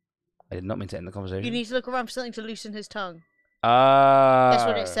 I did not mean to end the conversation. You need to look around for something to loosen his tongue. That's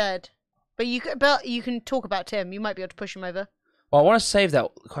what it said. But you can talk about Tim. You might be able to push him over. Well, I want to save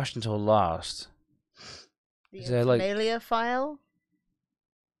that question until last. The there, like... Malia file?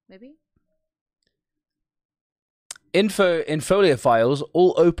 Maybe? Infolia files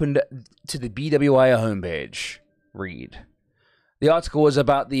all opened to the BWI homepage. Read. The article was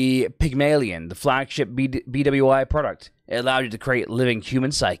about the Pygmalion, the flagship BWI product. It allowed you to create living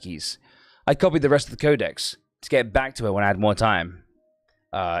human psyches. I copied the rest of the codex to get back to it when I had more time.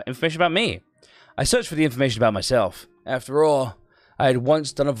 Information about me. I searched for the information about myself. After all, I had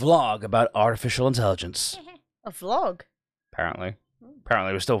once done a vlog about artificial intelligence. A vlog? Apparently.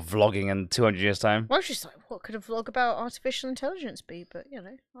 Apparently we're still vlogging in 200 years' time. Well, I was just like, what could a vlog about artificial intelligence be? But, you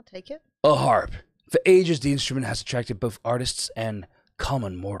know, I'll take it. A harp. For ages, the instrument has attracted both artists and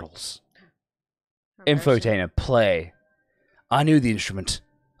common mortals. Infotainer, play. I knew the instrument.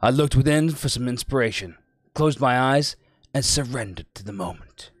 I looked within for some inspiration, closed my eyes, and surrendered to the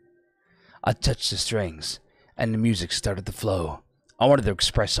moment. I touched the strings, and the music started to flow. I wanted to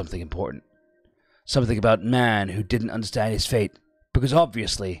express something important. Something about man who didn't understand his fate, because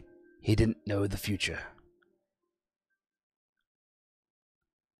obviously, he didn't know the future.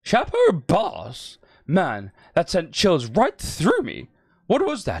 Chapeau boss? Man, that sent chills right through me. What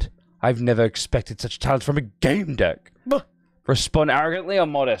was that? I've never expected such talent from a game deck. Respond arrogantly or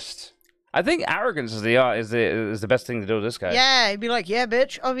modest? I think arrogance is the best thing to do with this guy. Yeah, he'd be like, yeah,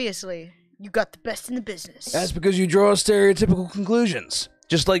 bitch, obviously. You got the best in the business. That's because you draw stereotypical conclusions.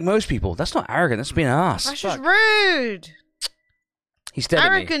 Just like most people. That's not arrogant, that's being an ass. That's just rude. He stared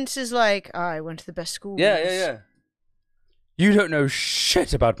at me. Arrogance is like, I went to the best schools. Yeah. You don't know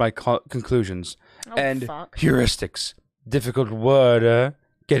shit about my conclusions. Oh, and fuck. heuristics. Difficult word,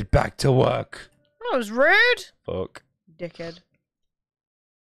 Get back to work. That was rude. Fuck. Dickhead.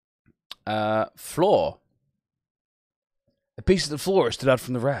 Floor. A piece of the floor stood out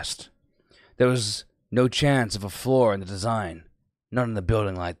from the rest. There was no chance of a floor in the design. Not in a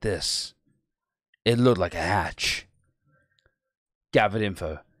building like this. It looked like a hatch. Gathered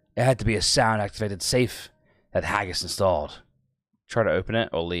info. It had to be a sound-activated safe that Haggis installed. Try to open it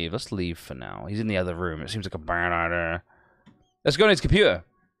or leave. Let's leave for now. He's in the other room. It seems like a bad idea. Let's go to his computer.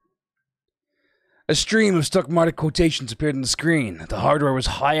 A stream of stock market quotations appeared on the screen. The hardware was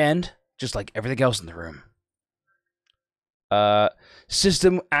high-end, just like everything else in the room.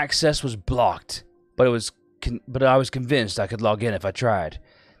 System access was blocked, but I was convinced I could log in if I tried.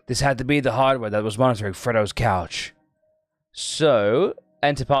 This had to be the hardware that was monitoring Fredo's couch. So,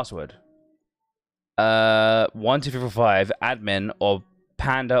 enter password. 12345 admin or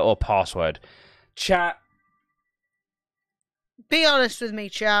panda or password. Chat. Be honest with me,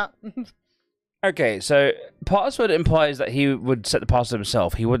 chat. Okay, so password implies that he would set the password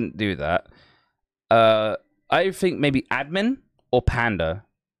himself. He wouldn't do that. I think maybe admin or panda.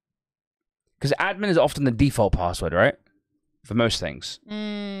 Because admin is often the default password, right? For most things.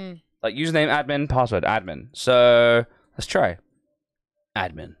 Like username admin, password admin. So let's try.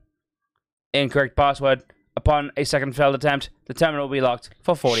 Admin. Incorrect password. Upon a second failed attempt, the terminal will be locked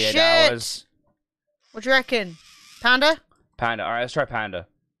for 48 hours. What do you reckon? Panda? Panda. Alright, let's try panda.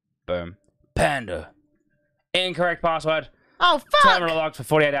 Boom. Panda. Incorrect password. Oh, fuck! Terminal locked for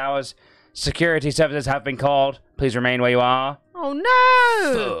 48 hours. Security services have been called. Please remain where you are. Oh,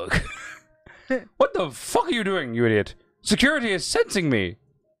 no! Fuck. What the fuck are you doing, you idiot? Security is sensing me.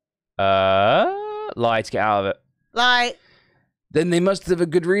 Lie to get out of it. Like, Then they must have a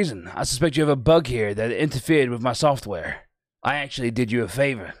good reason. I suspect you have a bug here that interfered with my software. I actually did you a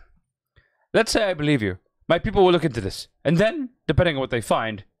favor. Let's say I believe you. My people will look into this. And then, depending on what they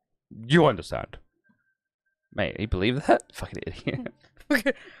find, you understand. Mate, you believe that? Fucking idiot.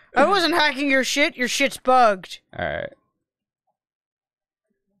 I wasn't hacking your shit. Your shit's bugged. Alright.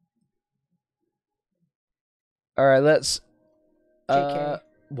 Alright, let's... JK.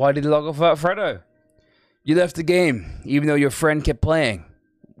 Why did you log off without Fredo? You left the game, even though your friend kept playing.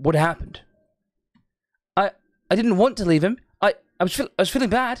 What happened? I didn't want to leave him. I was feeling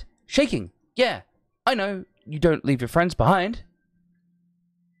bad. Shaking. Yeah. I know you don't leave your friends behind.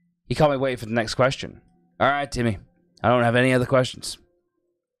 He can't wait for the next question. Alright, Timmy. I don't have any other questions.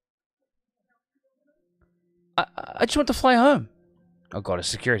 I just want to fly home. Oh god, a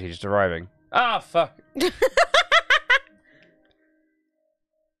security just arriving. Ah, fuck.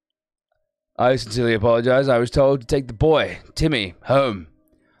 I sincerely apologize. I was told to take the boy, Timmy, home.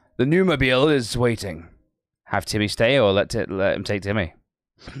 The new mobile is waiting. Have Timmy stay or let him take Timmy?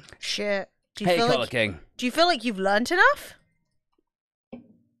 Shit. Do Hey, feel Color like, King. do you feel like you've learnt enough?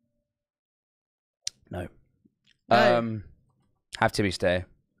 No. No. Have Timmy stay.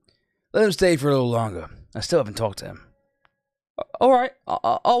 Let him stay for a little longer. I still haven't talked to him. All right,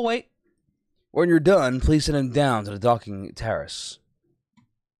 I'll wait. When you're done, please send him down to the docking terrace.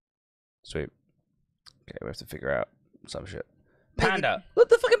 Sweet. Okay, we have to figure out some shit. Panda! What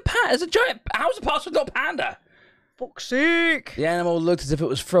the fucking panda? It's a giant. How's the password not panda? Fuck's sake. The animal looked as if it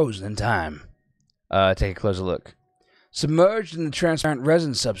was frozen in time. Take a closer look. Submerged in the transparent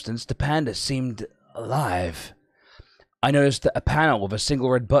resin substance, the panda seemed alive. I noticed a panel with a single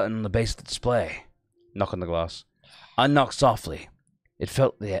red button on the base of the display. Knock on the glass. I knocked softly. It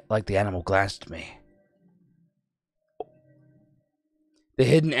felt like the animal glanced at me. The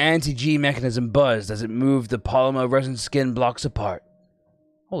hidden anti-G mechanism buzzed as it moved the polymer resin skin blocks apart.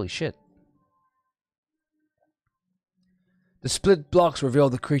 Holy shit. The split blocks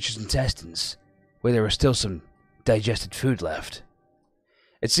revealed the creature's intestines, where there was still some digested food left.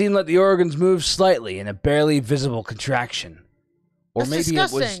 It seemed like the organs moved slightly in a barely visible contraction. Or That's maybe it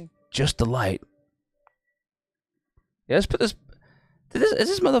was disgusting. just the light. Yeah, let's put this. Is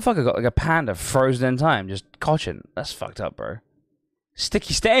this motherfucker got like a panda frozen in time, just cotching? That's fucked up, bro.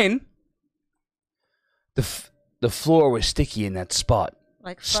 Sticky stain. The floor was sticky in that spot.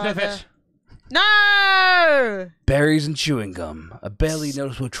 Like Sniff father. it. No! Berries and chewing gum, a barely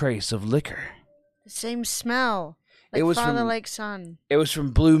noticeable trace of liquor. The same smell. Like It was father, from- like son. It was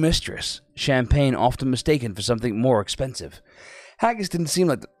from Blue Mistress, champagne often mistaken for something more expensive. Haggis didn't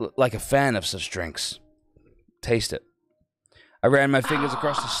seem like a fan of such drinks. Taste it. I ran my fingers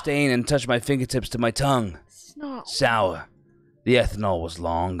across the stain and touched my fingertips to my tongue. It's not. Sour. The ethanol was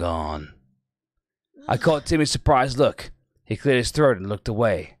long gone. I caught Timmy's surprised look. He cleared his throat and looked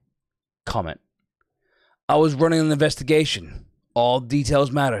away. Comment. I was running an investigation. All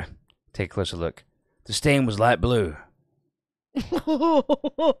details matter. Take a closer look. The stain was light blue.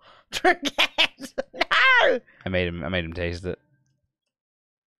 Drink it! No! I made him taste it.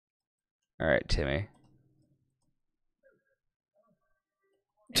 All right, Timmy.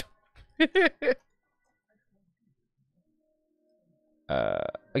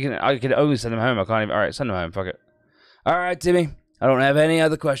 I can only send him home. I can't even. All right, send him home. Fuck it. All right, Timmy. I don't have any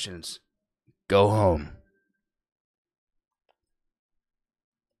other questions. Go home.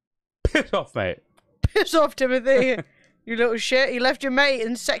 Piss off, mate. Piss off, Timothy. You little shit. You left your mate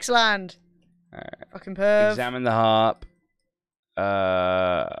in sex land. Alright. Fucking perv. Examine the harp.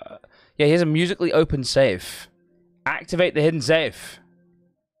 Yeah, here's a musically open safe. Activate the hidden safe.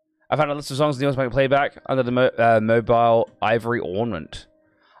 I found a list of songs in the automatic playback under the mobile ivory ornament.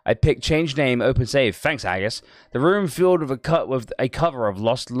 I picked change name open save. Thanks, Haggis. The room filled with a cover of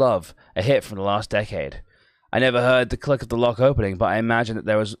Lost Love, a hit from the last decade. I never heard the click of the lock opening, but I imagined that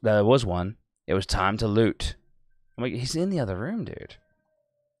there was one. It was time to loot. I'm like, he's in the other room, dude.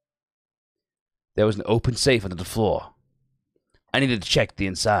 There was an open safe under the floor. I needed to check the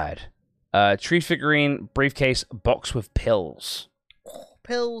inside. Tree figurine, briefcase, box with pills.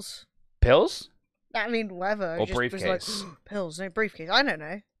 Pills. Pills? I mean, whatever. I Or just was briefcase. like, pills, no briefcase. I don't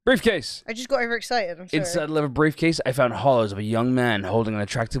know. Briefcase. I just got overexcited. I'm sorry. Inside the leather briefcase, I found hollows of a young man holding an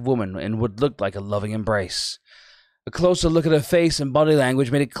attractive woman in what looked like a loving embrace. A closer look at her face and body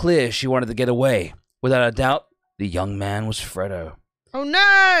language made it clear she wanted to get away. Without a doubt, the young man was Fredo. Oh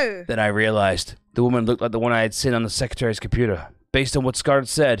no! Then I realized the woman looked like the one I had seen on the secretary's computer. Based on what Scarlett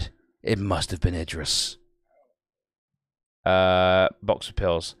said, it must have been Idris. Box of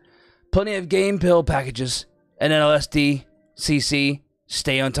pills. Plenty of game pill packages. an LSD, CC,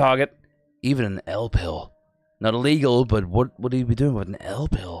 stay on target, even an L pill. Not illegal, but what would he be doing with an L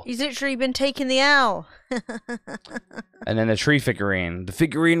pill? He's literally been taking the L. And then a tree figurine. The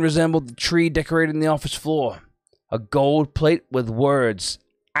figurine resembled the tree decorated in the office floor. A gold plate with words,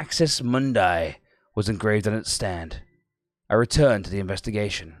 Axis Mundi, was engraved on its stand. I returned to the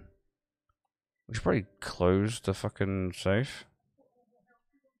investigation. We should probably close the fucking safe.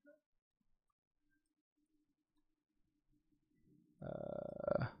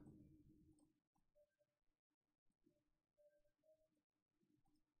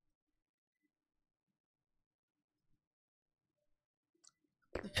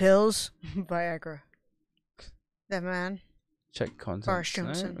 The pills, Viagra. That man. Check content. Boris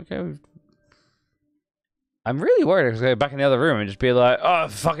Johnson. Okay. I'm really worried I was going to go back in the other room and just be like, oh,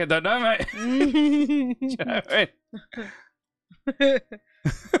 fuck it, don't know, mate. Do you know what I mean?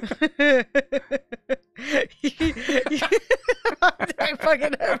 I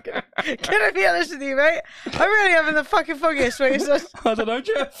fucking know. Can I be honest with you, mate? I'm really having the fucking foggiest way. I don't know,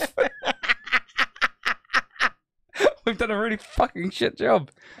 Jeff. We've done a really fucking shit job.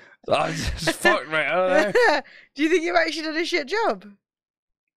 Oh, it's just fucked, mate. I don't know. Do you think you've actually done a shit job?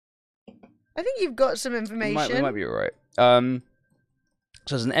 I think you've got some information. We might be alright. So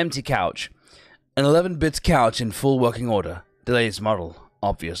there's an empty couch. An 11-bit couch in full working order. The latest model,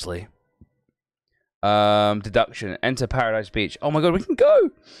 obviously. Deduction. Enter Paradise Beach. Oh my god, we can go!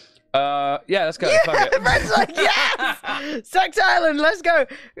 Yeah, let's go. Yeah, Fuck it. Fred's like, yes! Sex Island, let's go!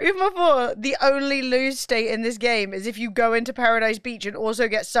 Even before, the only lose state in this game is if you go into Paradise Beach and also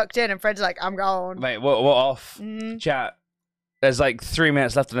get sucked in, and Fred's like, I'm gone. Mate, we're off. Chat. There's like 3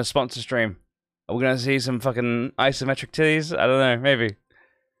 minutes left in a sponsor stream. Are we gonna see some fucking isometric titties? I don't know, maybe.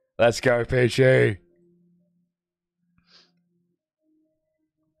 Let's go, Peachy.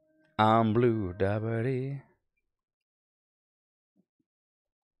 I'm blue, dabberty.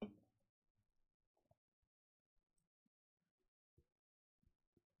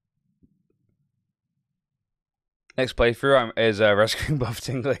 Next playthrough is rescuing Buff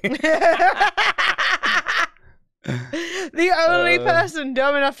Tingley. The only person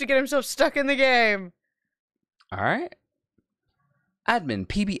dumb enough to get himself stuck in the game. Alright. Admin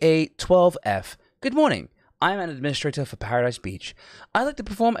PBA12F. Good morning. I'm an administrator for Paradise Beach. I'd like to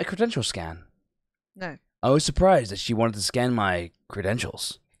perform a credential scan. No. I was surprised that she wanted to scan my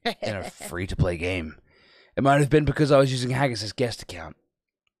credentials in a free-to-play game. It might have been because I was using Haggis's guest account.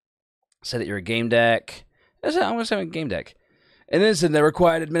 Said that you're a Gamedec. I'm going to say a Gamedec. In this instance, they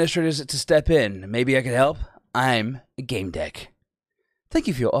required administrators to step in. Maybe I could help. I'm a Gamedec. Thank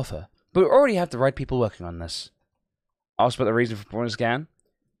you for your offer, but we already have the right people working on this. Asked about the reason for performing a scan.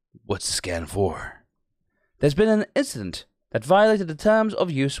 What's the scan for? There's been an incident that violated the terms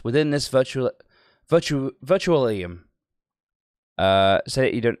of use within this virtualium. Say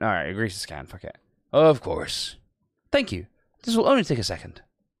that you don't. Alright, agrees to scan. Fuck it. Of course. Thank you. This will only take a second.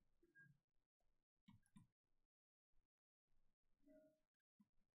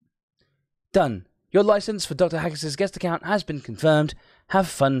 Done. Your license for Dr. Haggis's guest account has been confirmed. Have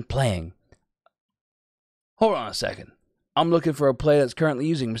fun playing. Hold on a second. I'm looking for a player that's currently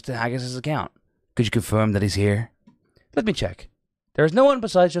using Mr. Haggis's account. Could you confirm that he's here? Let me check. There is no one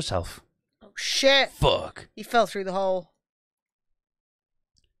besides yourself. Oh, shit. Fuck. He fell through the hole.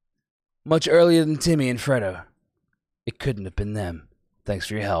 Much earlier than Timmy and Fredo. It couldn't have been them. Thanks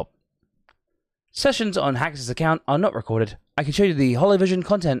for your help. Sessions on Haggis's account are not recorded. I can show you the holovision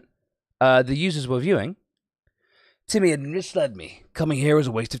content the users were viewing. Timmy had misled me. Coming here was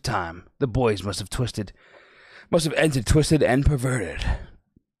a waste of time. The boys must have entered twisted and perverted.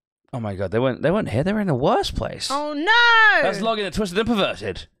 Oh my god, they weren't here. They were in the worst place. Oh no! Let's log into Twisted and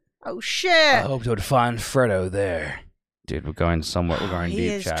Perverted. Oh shit! I hoped I would find Fredo there. Dude, we're going somewhere. We're going he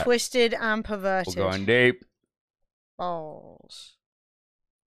deep, is chat. Twisted and perverted. We're going deep. Balls.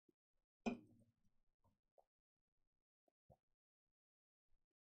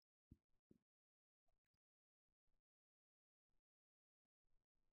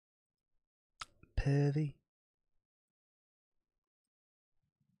 Pervy.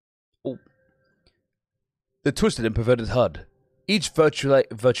 Oh. The Twisted and Perverted HUD. Each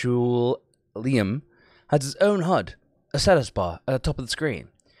virtualium has its own HUD, a status bar at the top of the screen.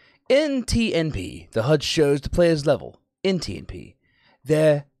 In TNP, the HUD shows the player's level. In TNP,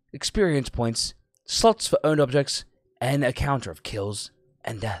 their experience points, slots for owned objects, and a counter of kills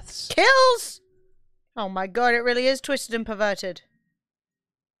and deaths. Kills? Oh my god, it really is Twisted and Perverted.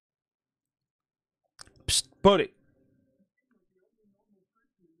 Psst, buddy.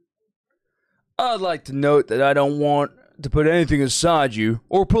 I'd like to note that I don't want to put anything inside you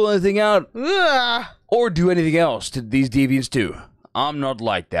or pull anything out Ugh. or do anything else to these deviants do. I'm not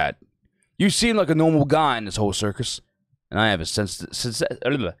like that. You seem like a normal guy in this whole circus, and I have a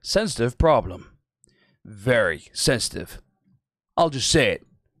sensitive problem. Very sensitive. I'll just say it.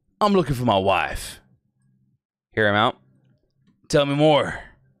 I'm looking for my wife. Hear him out? Tell me more.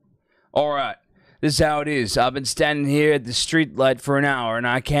 Alright, this is how it is. I've been standing here at the street light for an hour, and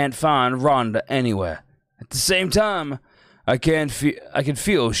I can't find Rhonda anywhere. At the same time, I can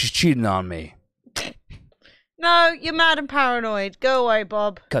feel she's cheating on me. No, you're mad and paranoid. Go away,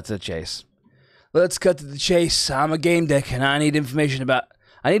 Bob. Cut to the chase. Let's cut to the chase. I'm a Gamedec, and I need information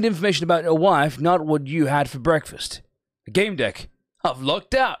about your wife, not what you had for breakfast. A Gamedec. I've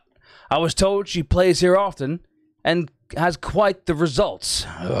lucked out. I was told she plays here often and has quite the results.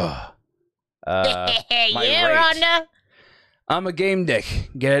 Ugh. My Yeah, rate. Rhonda. I'm a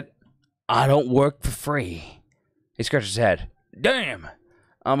Gamedec. Get it? I don't work for free. He scratches his head. Damn.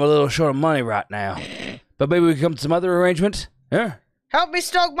 I'm a little short of money right now. But maybe we can come to some other arrangement? Yeah? Help me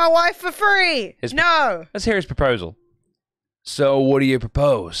stalk my wife for free. No. Let's hear his proposal. So what do you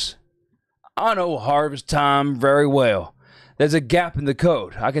propose? I know harvest time very well. There's a gap in the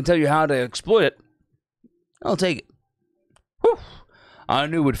code. I can tell you how to exploit it. I'll take it. Whew. I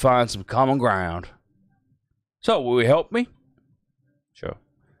knew we'd find some common ground. So, will you help me? Sure.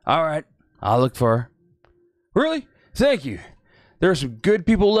 All right. I'll look for her. Really? Thank you. There are some good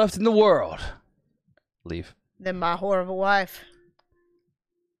people left in the world. Leave. Then my whore of a wife.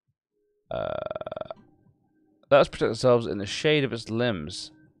 Let us protect ourselves in the shade of its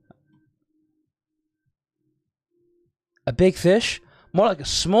limbs. A big fish? More like a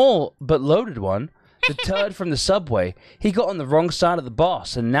small but loaded one. The turd from the subway. He got on the wrong side of the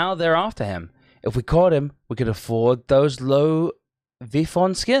boss, and now they're after him. If we caught him, we could afford those low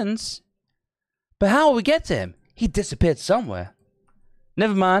Vifon skins. But how will we get to him? He disappeared somewhere.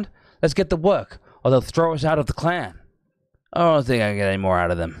 Never mind. Let's get to work, or they'll throw us out of the clan. I don't think I can get any more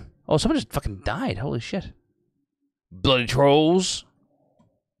out of them. Oh, someone just fucking died. Holy shit. Bloody trolls.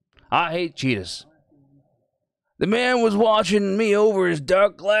 I hate cheaters. The man was watching me over his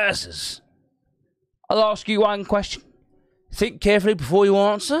dark glasses. I'll ask you one question. Think carefully before you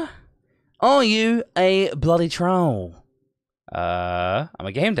answer. Are you a bloody troll? I'm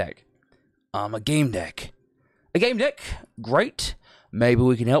a Gamedec. I'm a Gamedec. A Gamedec? Great. Maybe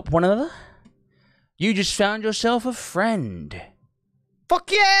we can help one another. You just found yourself a friend.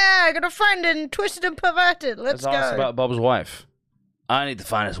 Fuck yeah! I got a friend in Twisted and Perverted. Let's go. Ask about Bob's wife. I need to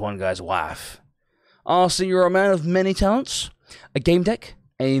find this one guy's wife. I see you're a man of many talents. A Gamedec,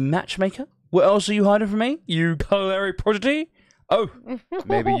 a matchmaker. What else are you hiding from me, you culinary prodigy? Oh,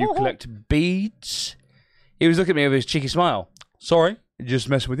 maybe you collect beads? He was looking at me with his cheeky smile. Sorry, just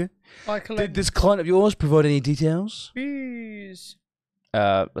messing with you. I Did collect this client of yours provide any details? bees.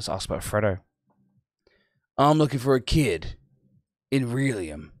 Let's ask about Frodo. I'm looking for a kid in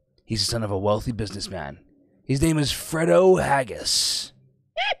Relium. He's the son of a wealthy businessman. His name is Fredo Haggis.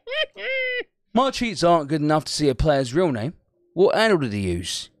 My cheats aren't good enough to see a player's real name. What handle did he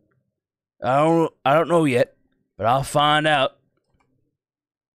use? I don't know yet, but I'll find out.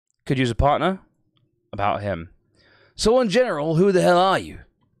 Could use a partner? About him. So in general, who the hell are you?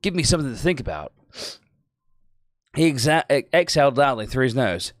 Give me something to think about. He exhaled loudly through his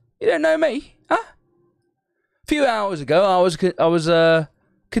nose. You don't know me, huh? A few hours ago, I was a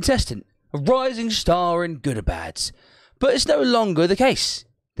contestant, a rising star in good or bads. But it's no longer the case.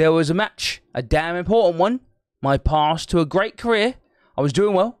 There was a match, a damn important one. My path to a great career. I was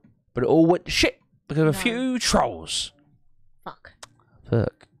doing well, but it all went to shit because of a few trolls. Fuck.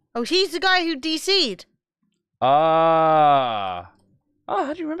 Fuck. Oh, he's the guy who DC'd. Ah. Oh,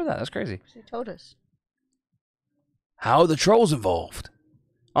 how do you remember that? That's crazy. He told us. How are the trolls involved?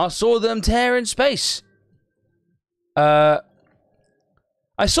 I saw them tear in space. I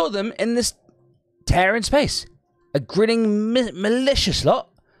saw them in this tear in space. A grinning, malicious lot.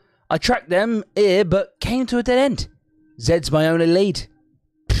 I tracked them here, but came to a dead end. Zed's my only lead.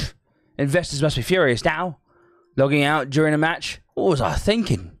 Pfft, investors must be furious now. Logging out during a match. What was I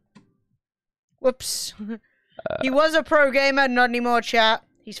thinking? Whoops. He was a pro gamer, not anymore, chat.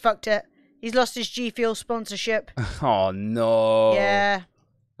 He's fucked it. He's lost his G Fuel sponsorship. Oh, no. Yeah.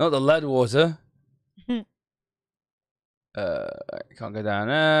 Not the lead water. Can't go down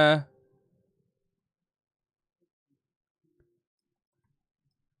there.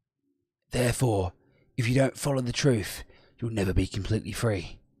 Therefore, if you don't follow the truth, you'll never be completely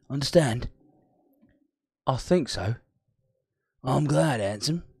free. Understand? I think so. I'm glad,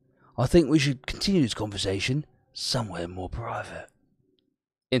 Handsome. I think we should continue this conversation somewhere more private.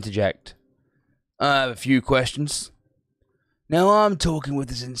 Interject. I have a few questions. Now I'm talking with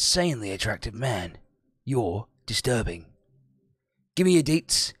this insanely attractive man. You're disturbing. Give me your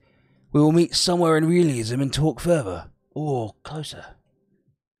dates. We will meet somewhere in realism and talk further. Or closer.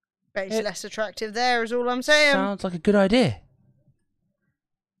 Bet he's less attractive there, is all I'm saying. Sounds like a good idea.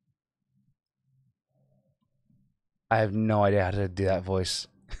 I have no idea how to do that voice.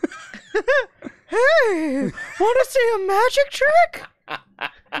 Hey, want to see a magic trick?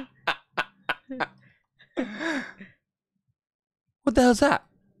 What the hell's that?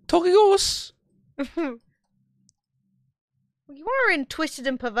 Talking horse? You are in Twisted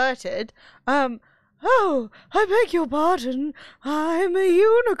and Perverted. Oh, I beg your pardon. I'm a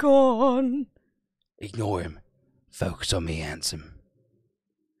unicorn. Ignore him. Focus on me, handsome.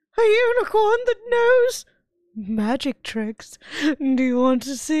 A unicorn that knows magic tricks. Do you want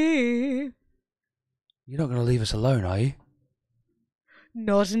to see? You're not going to leave us alone, are you?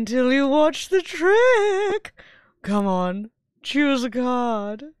 Not until you watch the trick. Come on, choose a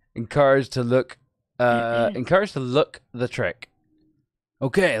card. Encouraged to look the trick.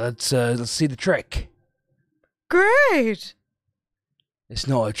 Okay, let's see the trick. Great. It's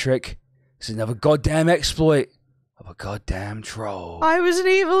not a trick. It's another goddamn exploit of a goddamn troll. I was an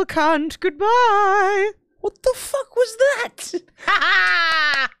evil cunt. Goodbye. What the fuck was that?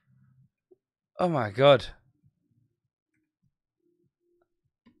 Oh my god.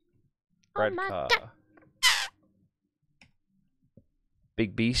 Red car.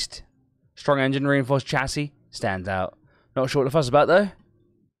 Big beast. Strong engine, reinforced chassis. Stands out. Not sure what the fuss about though.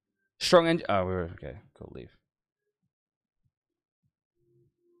 Strong engine. Oh, we're okay. Cool, leave.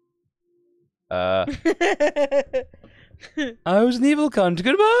 I was an evil cunt.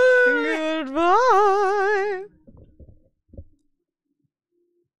 Goodbye. Goodbye.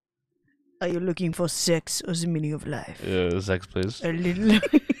 Are you looking for sex or the meaning of life? Sex, please. A little,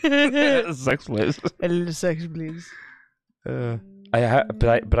 Sex, please. a little sex, please. But I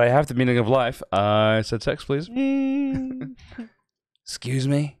have the meaning of life. I said sex, please. Mm. Excuse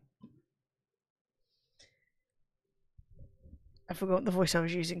me? I forgot the voice I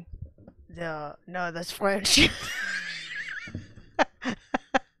was using. No, that's French.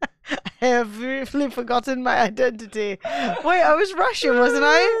 I have briefly forgotten my identity. Wait, I was Russian, wasn't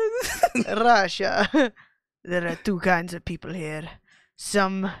I? Russia. There are two kinds of people here.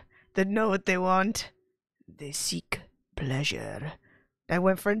 Some that know what they want. They seek pleasure. I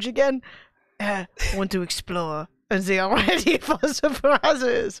went French again. Want to explore. And they are ready for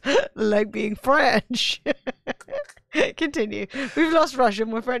surprises. Like being French. Continue. We've lost Russian.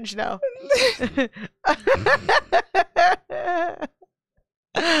 We're French now.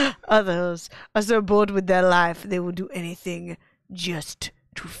 Others are so bored with their life they will do anything just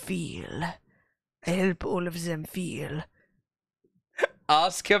to feel. I help all of them feel.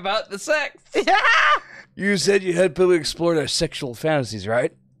 Ask about the sex. You said you had people explore their sexual fantasies,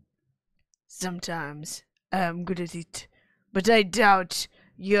 right? Sometimes I am good at it, but I doubt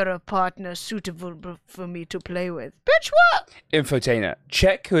you're a partner suitable for me to play with. Bitch, what? Infotainer.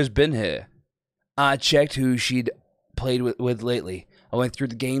 Check who has been here. I checked who she'd played with lately. I went through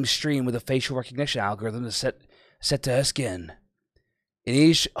the game stream with a facial recognition algorithm to set to her skin. In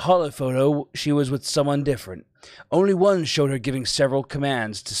each holo photo, she was with someone different. Only one showed her giving several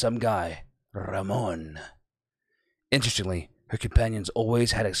commands to some guy. Ramon. Interestingly, her companions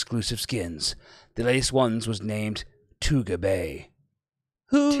always had exclusive skins. The latest ones was named Tuga Bay.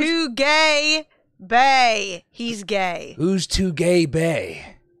 Too gay Bay. He's gay. Who's Tuga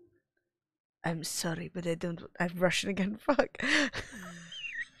Bay? I'm sorry, but I don't. I'm Russian again. Fuck.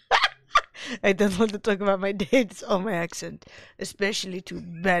 I don't want to talk about my dates or my accent, especially to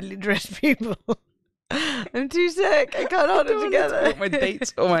badly dressed people. I'm too sick. I can't hold it together. My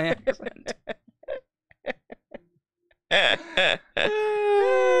dates or my accent. That's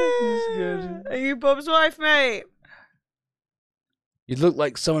good. Are you Bob's wife, mate? You look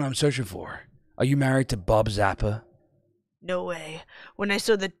like someone I'm searching for. Are you married to Bob Zappa? No way. When I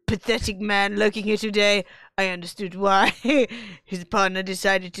saw that pathetic man lurking here today, I understood why. His partner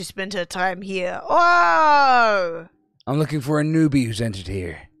decided to spend her time here. Oh! I'm looking for a newbie who's entered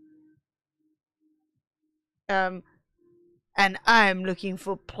here. And I'm looking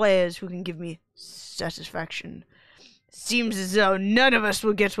for players who can give me satisfaction. Seems as though none of us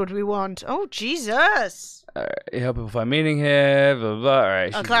will get what we want. Oh, Jesus! You help people find meaning here. Blah blah. All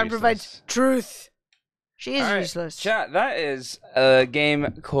right. Our clan provides truth. She is useless. Chat. That is a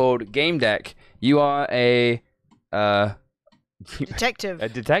game called Gamedec. You are a Detective. a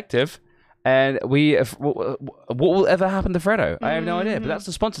detective, and what will ever happen to Fredo? I have no idea. But that's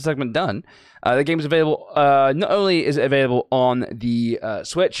the sponsor segment done. The game is available. Not only is it available on the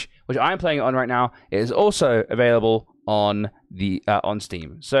Switch, which I'm playing it on right now, it is also available on the on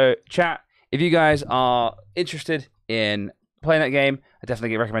Steam. So, chat, if you guys are interested in playing that game, I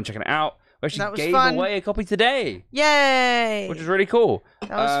definitely recommend checking it out. We That actually was gave fun. away a copy today, Yay! which is really cool.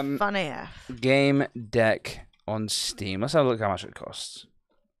 That was fun AF. Gamedec on Steam. Let's have a look how much it costs.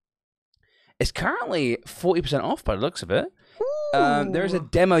 It's currently 40% off by the looks of it. There is a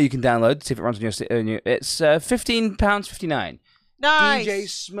demo you can download to see if it runs on your. It's £15.59. Nice. DJ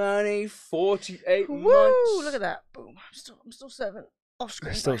Smurny, 48 Woo! months. Look at that. Boom. I'm still serving. Off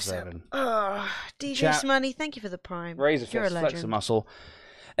screen. Still bicep. serving. DJ Chat. Smoney, thank you for the prime. Razor You're a fist, flex legend. the muscle.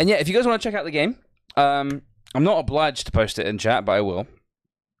 And yeah, if you guys want to check out the game, I'm not obliged to post it in chat, but I will.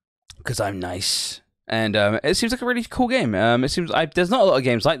 Because I'm nice. And it seems like a really cool game. It seems there's not a lot of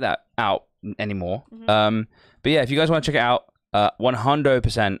games like that out anymore. Mm-hmm. But yeah, if you guys want to check it out,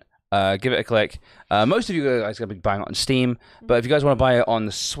 100%, give it a click. Most of you guys are going to be buying it on Steam, but if you guys want to buy it on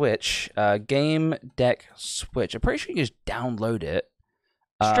the Switch, Gamedec Switch, I'm pretty sure you can just download it.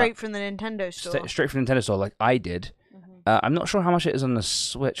 Straight from the Nintendo store. Straight from the Nintendo store, like I did. I'm not sure how much it is on the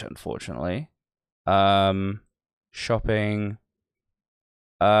Switch, unfortunately. Shopping.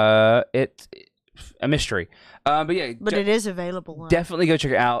 It's a mystery. But yeah. But it is available. Now. Definitely go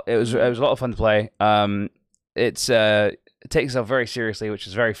check it out. It was a lot of fun to play. It takes itself very seriously, which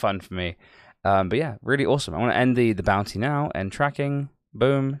is very fun for me. But yeah, really awesome. I want to end the bounty now and tracking.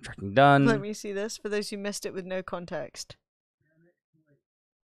 Boom, tracking done. Let me see this for those who missed it with no context.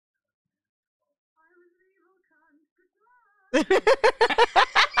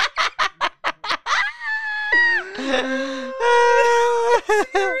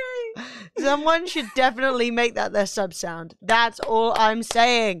 Someone should definitely make that their sub sound. That's all I'm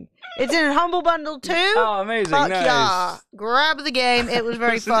saying. It's in Humble Bundle too. Oh, amazing! Fuck Nice. yeah! Grab the game. It was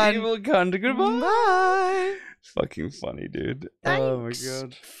very fun. Evil cunt. Goodbye. Bye. Fucking funny, dude. Thanks Oh my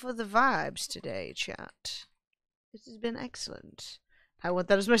god. for the vibes today, chat. This has been excellent. I want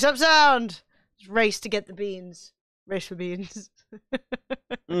that as my sub sound. Race to get the beans. Race for beans.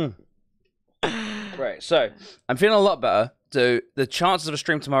 Right, so I'm feeling a lot better. So the chances of a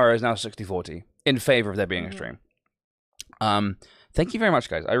stream tomorrow is now 60-40 in favor of there being a stream. Thank you very much,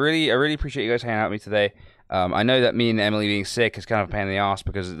 guys. I really appreciate you guys hanging out with me today. I know that me and Emily being sick is kind of a pain in the ass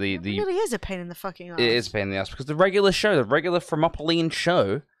because the It really is a pain in the fucking ass. it is a pain in the ass because the regular Thermopoline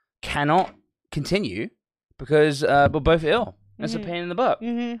show cannot continue because we're both ill. It's a pain in the butt.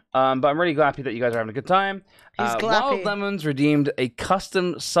 But I'm really happy that you guys are having a good time. He's Wild Lemons redeemed a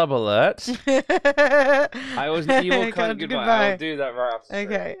custom sub alert. I was an evil cunt. Goodbye. I'll do that right after.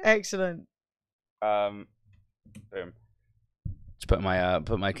 Okay, excellent. Boom. Just put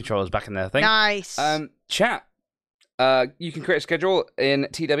my controllers back in there. Thing. Nice. Chat. You can create a schedule in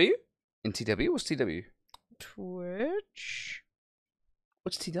TW. In TW, what's TW? Twitch.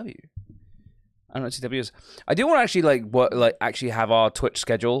 What's TW? I don't know what TW is. I do want to actually actually have our Twitch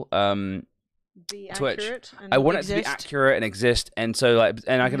schedule. Be Twitch. accurate and I want exist. it to be accurate and exist, and so I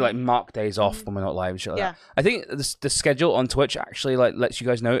can mark days off when we're not live and shit like that. I think the schedule on Twitch actually lets you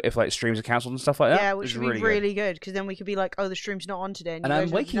guys know if streams are cancelled and stuff like that. Yeah, which would be really good because then we could be like, oh, the stream's not on today, And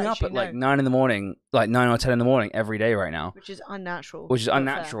I'm waking up at 9 in the morning, 9 or 10 in the morning every day right now, which is unnatural. Which is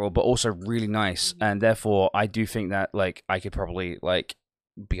unnatural, but also really nice, and therefore I do think that I could probably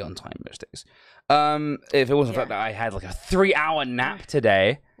be on time most days. If it wasn't the fact that I had a 3-hour nap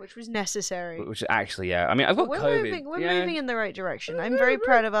today, which was necessary. which actually, I mean, I've got COVID. We're moving in the right direction. I'm very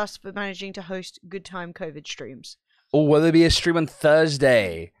proud of us for managing to host good time COVID streams. Or will there be a stream on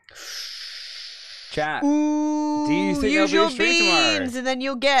Thursday? Chat. Ooh, do you think use there'll your be a stream tomorrow? beans, and then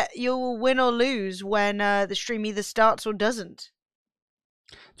you'll win or lose when the stream either starts or doesn't.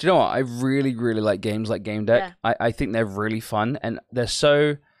 Do you know what? I really like games like Gamedec. Yeah. I think they're really fun, and they're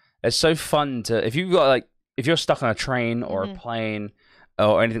so fun to if you're stuck on a train or a plane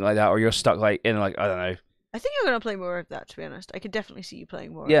or anything like that, or you're stuck in I don't know. I think I'm gonna play more of that. To be honest, I could definitely see you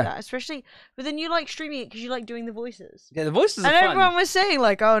playing more of Yeah. that, especially. But then you like streaming it because you like doing the voices. Yeah, the voices are And fun. everyone was saying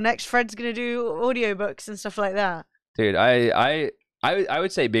oh, next Fred's gonna do audiobooks and stuff like that. Dude, I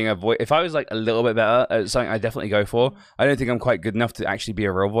would say being a voice. If I was a little bit better at something, I'd definitely go for. I don't think I'm quite good enough to actually be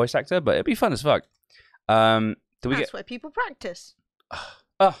a real voice actor, but it'd be fun as fuck. That's why people practice.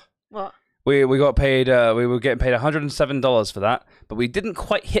 What? We got paid. We were getting paid $107 for that, but we didn't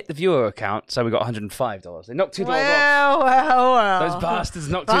quite hit the viewer account, so we got $105. They knocked $2 off. Well. Those bastards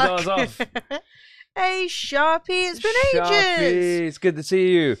knocked $2 off. Hey, Sharpie, it's been Sharpie, ages. it's good to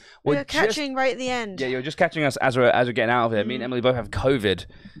see you. We're catching right at the end. Yeah, you're just catching us as we're getting out of here. Me and Emily both have COVID,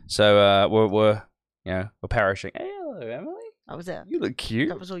 so we're perishing. Hey, hello, Emily. That was it. You look cute.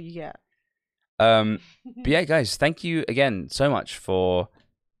 That was all you get. But yeah, guys, thank you again so much for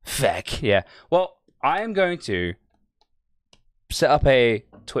feck. Yeah. Well, I am going to set up a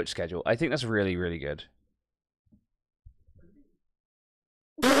Twitch schedule. I think that's really, really good.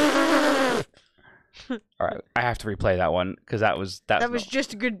 All right, I have to replay that one because that was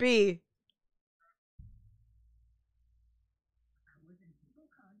just a good bee.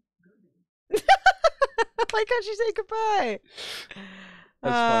 Why can't she say goodbye?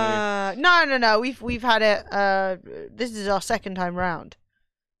 That's funny. No. We've had it. This is our second time round,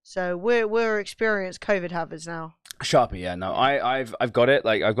 so we're experienced COVID havers now. Sharpie, yeah, no, I've got it.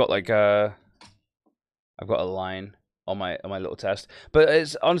 Like I've got a line on my little test, but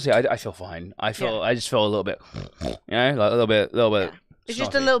it's honestly I feel fine. I just feel a little bit, like a little bit. Yeah. It's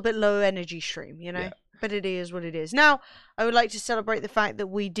just a little bit low energy stream, Yeah. But it is what it is. Now, I would like to celebrate the fact that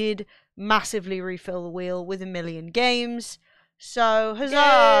we did massively refill the wheel with 1 million games. So,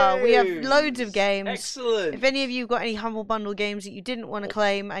 huzzah! We have loads of games. Excellent. If any of you got any Humble Bundle games that you didn't want to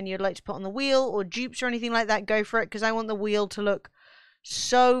claim and you'd like to put on the wheel or dupes or anything like that, go for it, because I want the wheel to look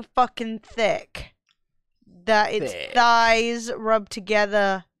so fucking thick that its thighs rub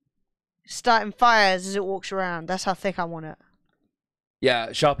together, starting fires as it walks around. That's how thick I want it. Yeah,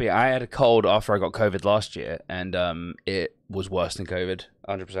 Sharpie, I had a cold after I got COVID last year, and it was worse than COVID,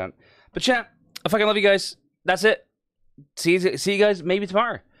 100%. But chat, I fucking love you guys. That's it. See you guys maybe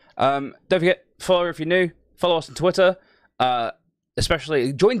tomorrow. Don't forget, follow if you're new. Follow us on Twitter.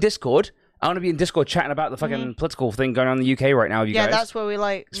 Especially join Discord. I want to be in Discord chatting about the fucking political thing going on in the UK right now with you guys. Yeah, that's where we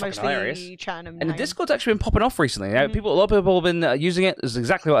It's mostly hilarious. chatting and the Discord's actually been popping off recently. A lot of people have been using it. It's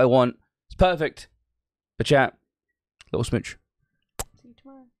exactly what I want. It's perfect. But chat, little smooch.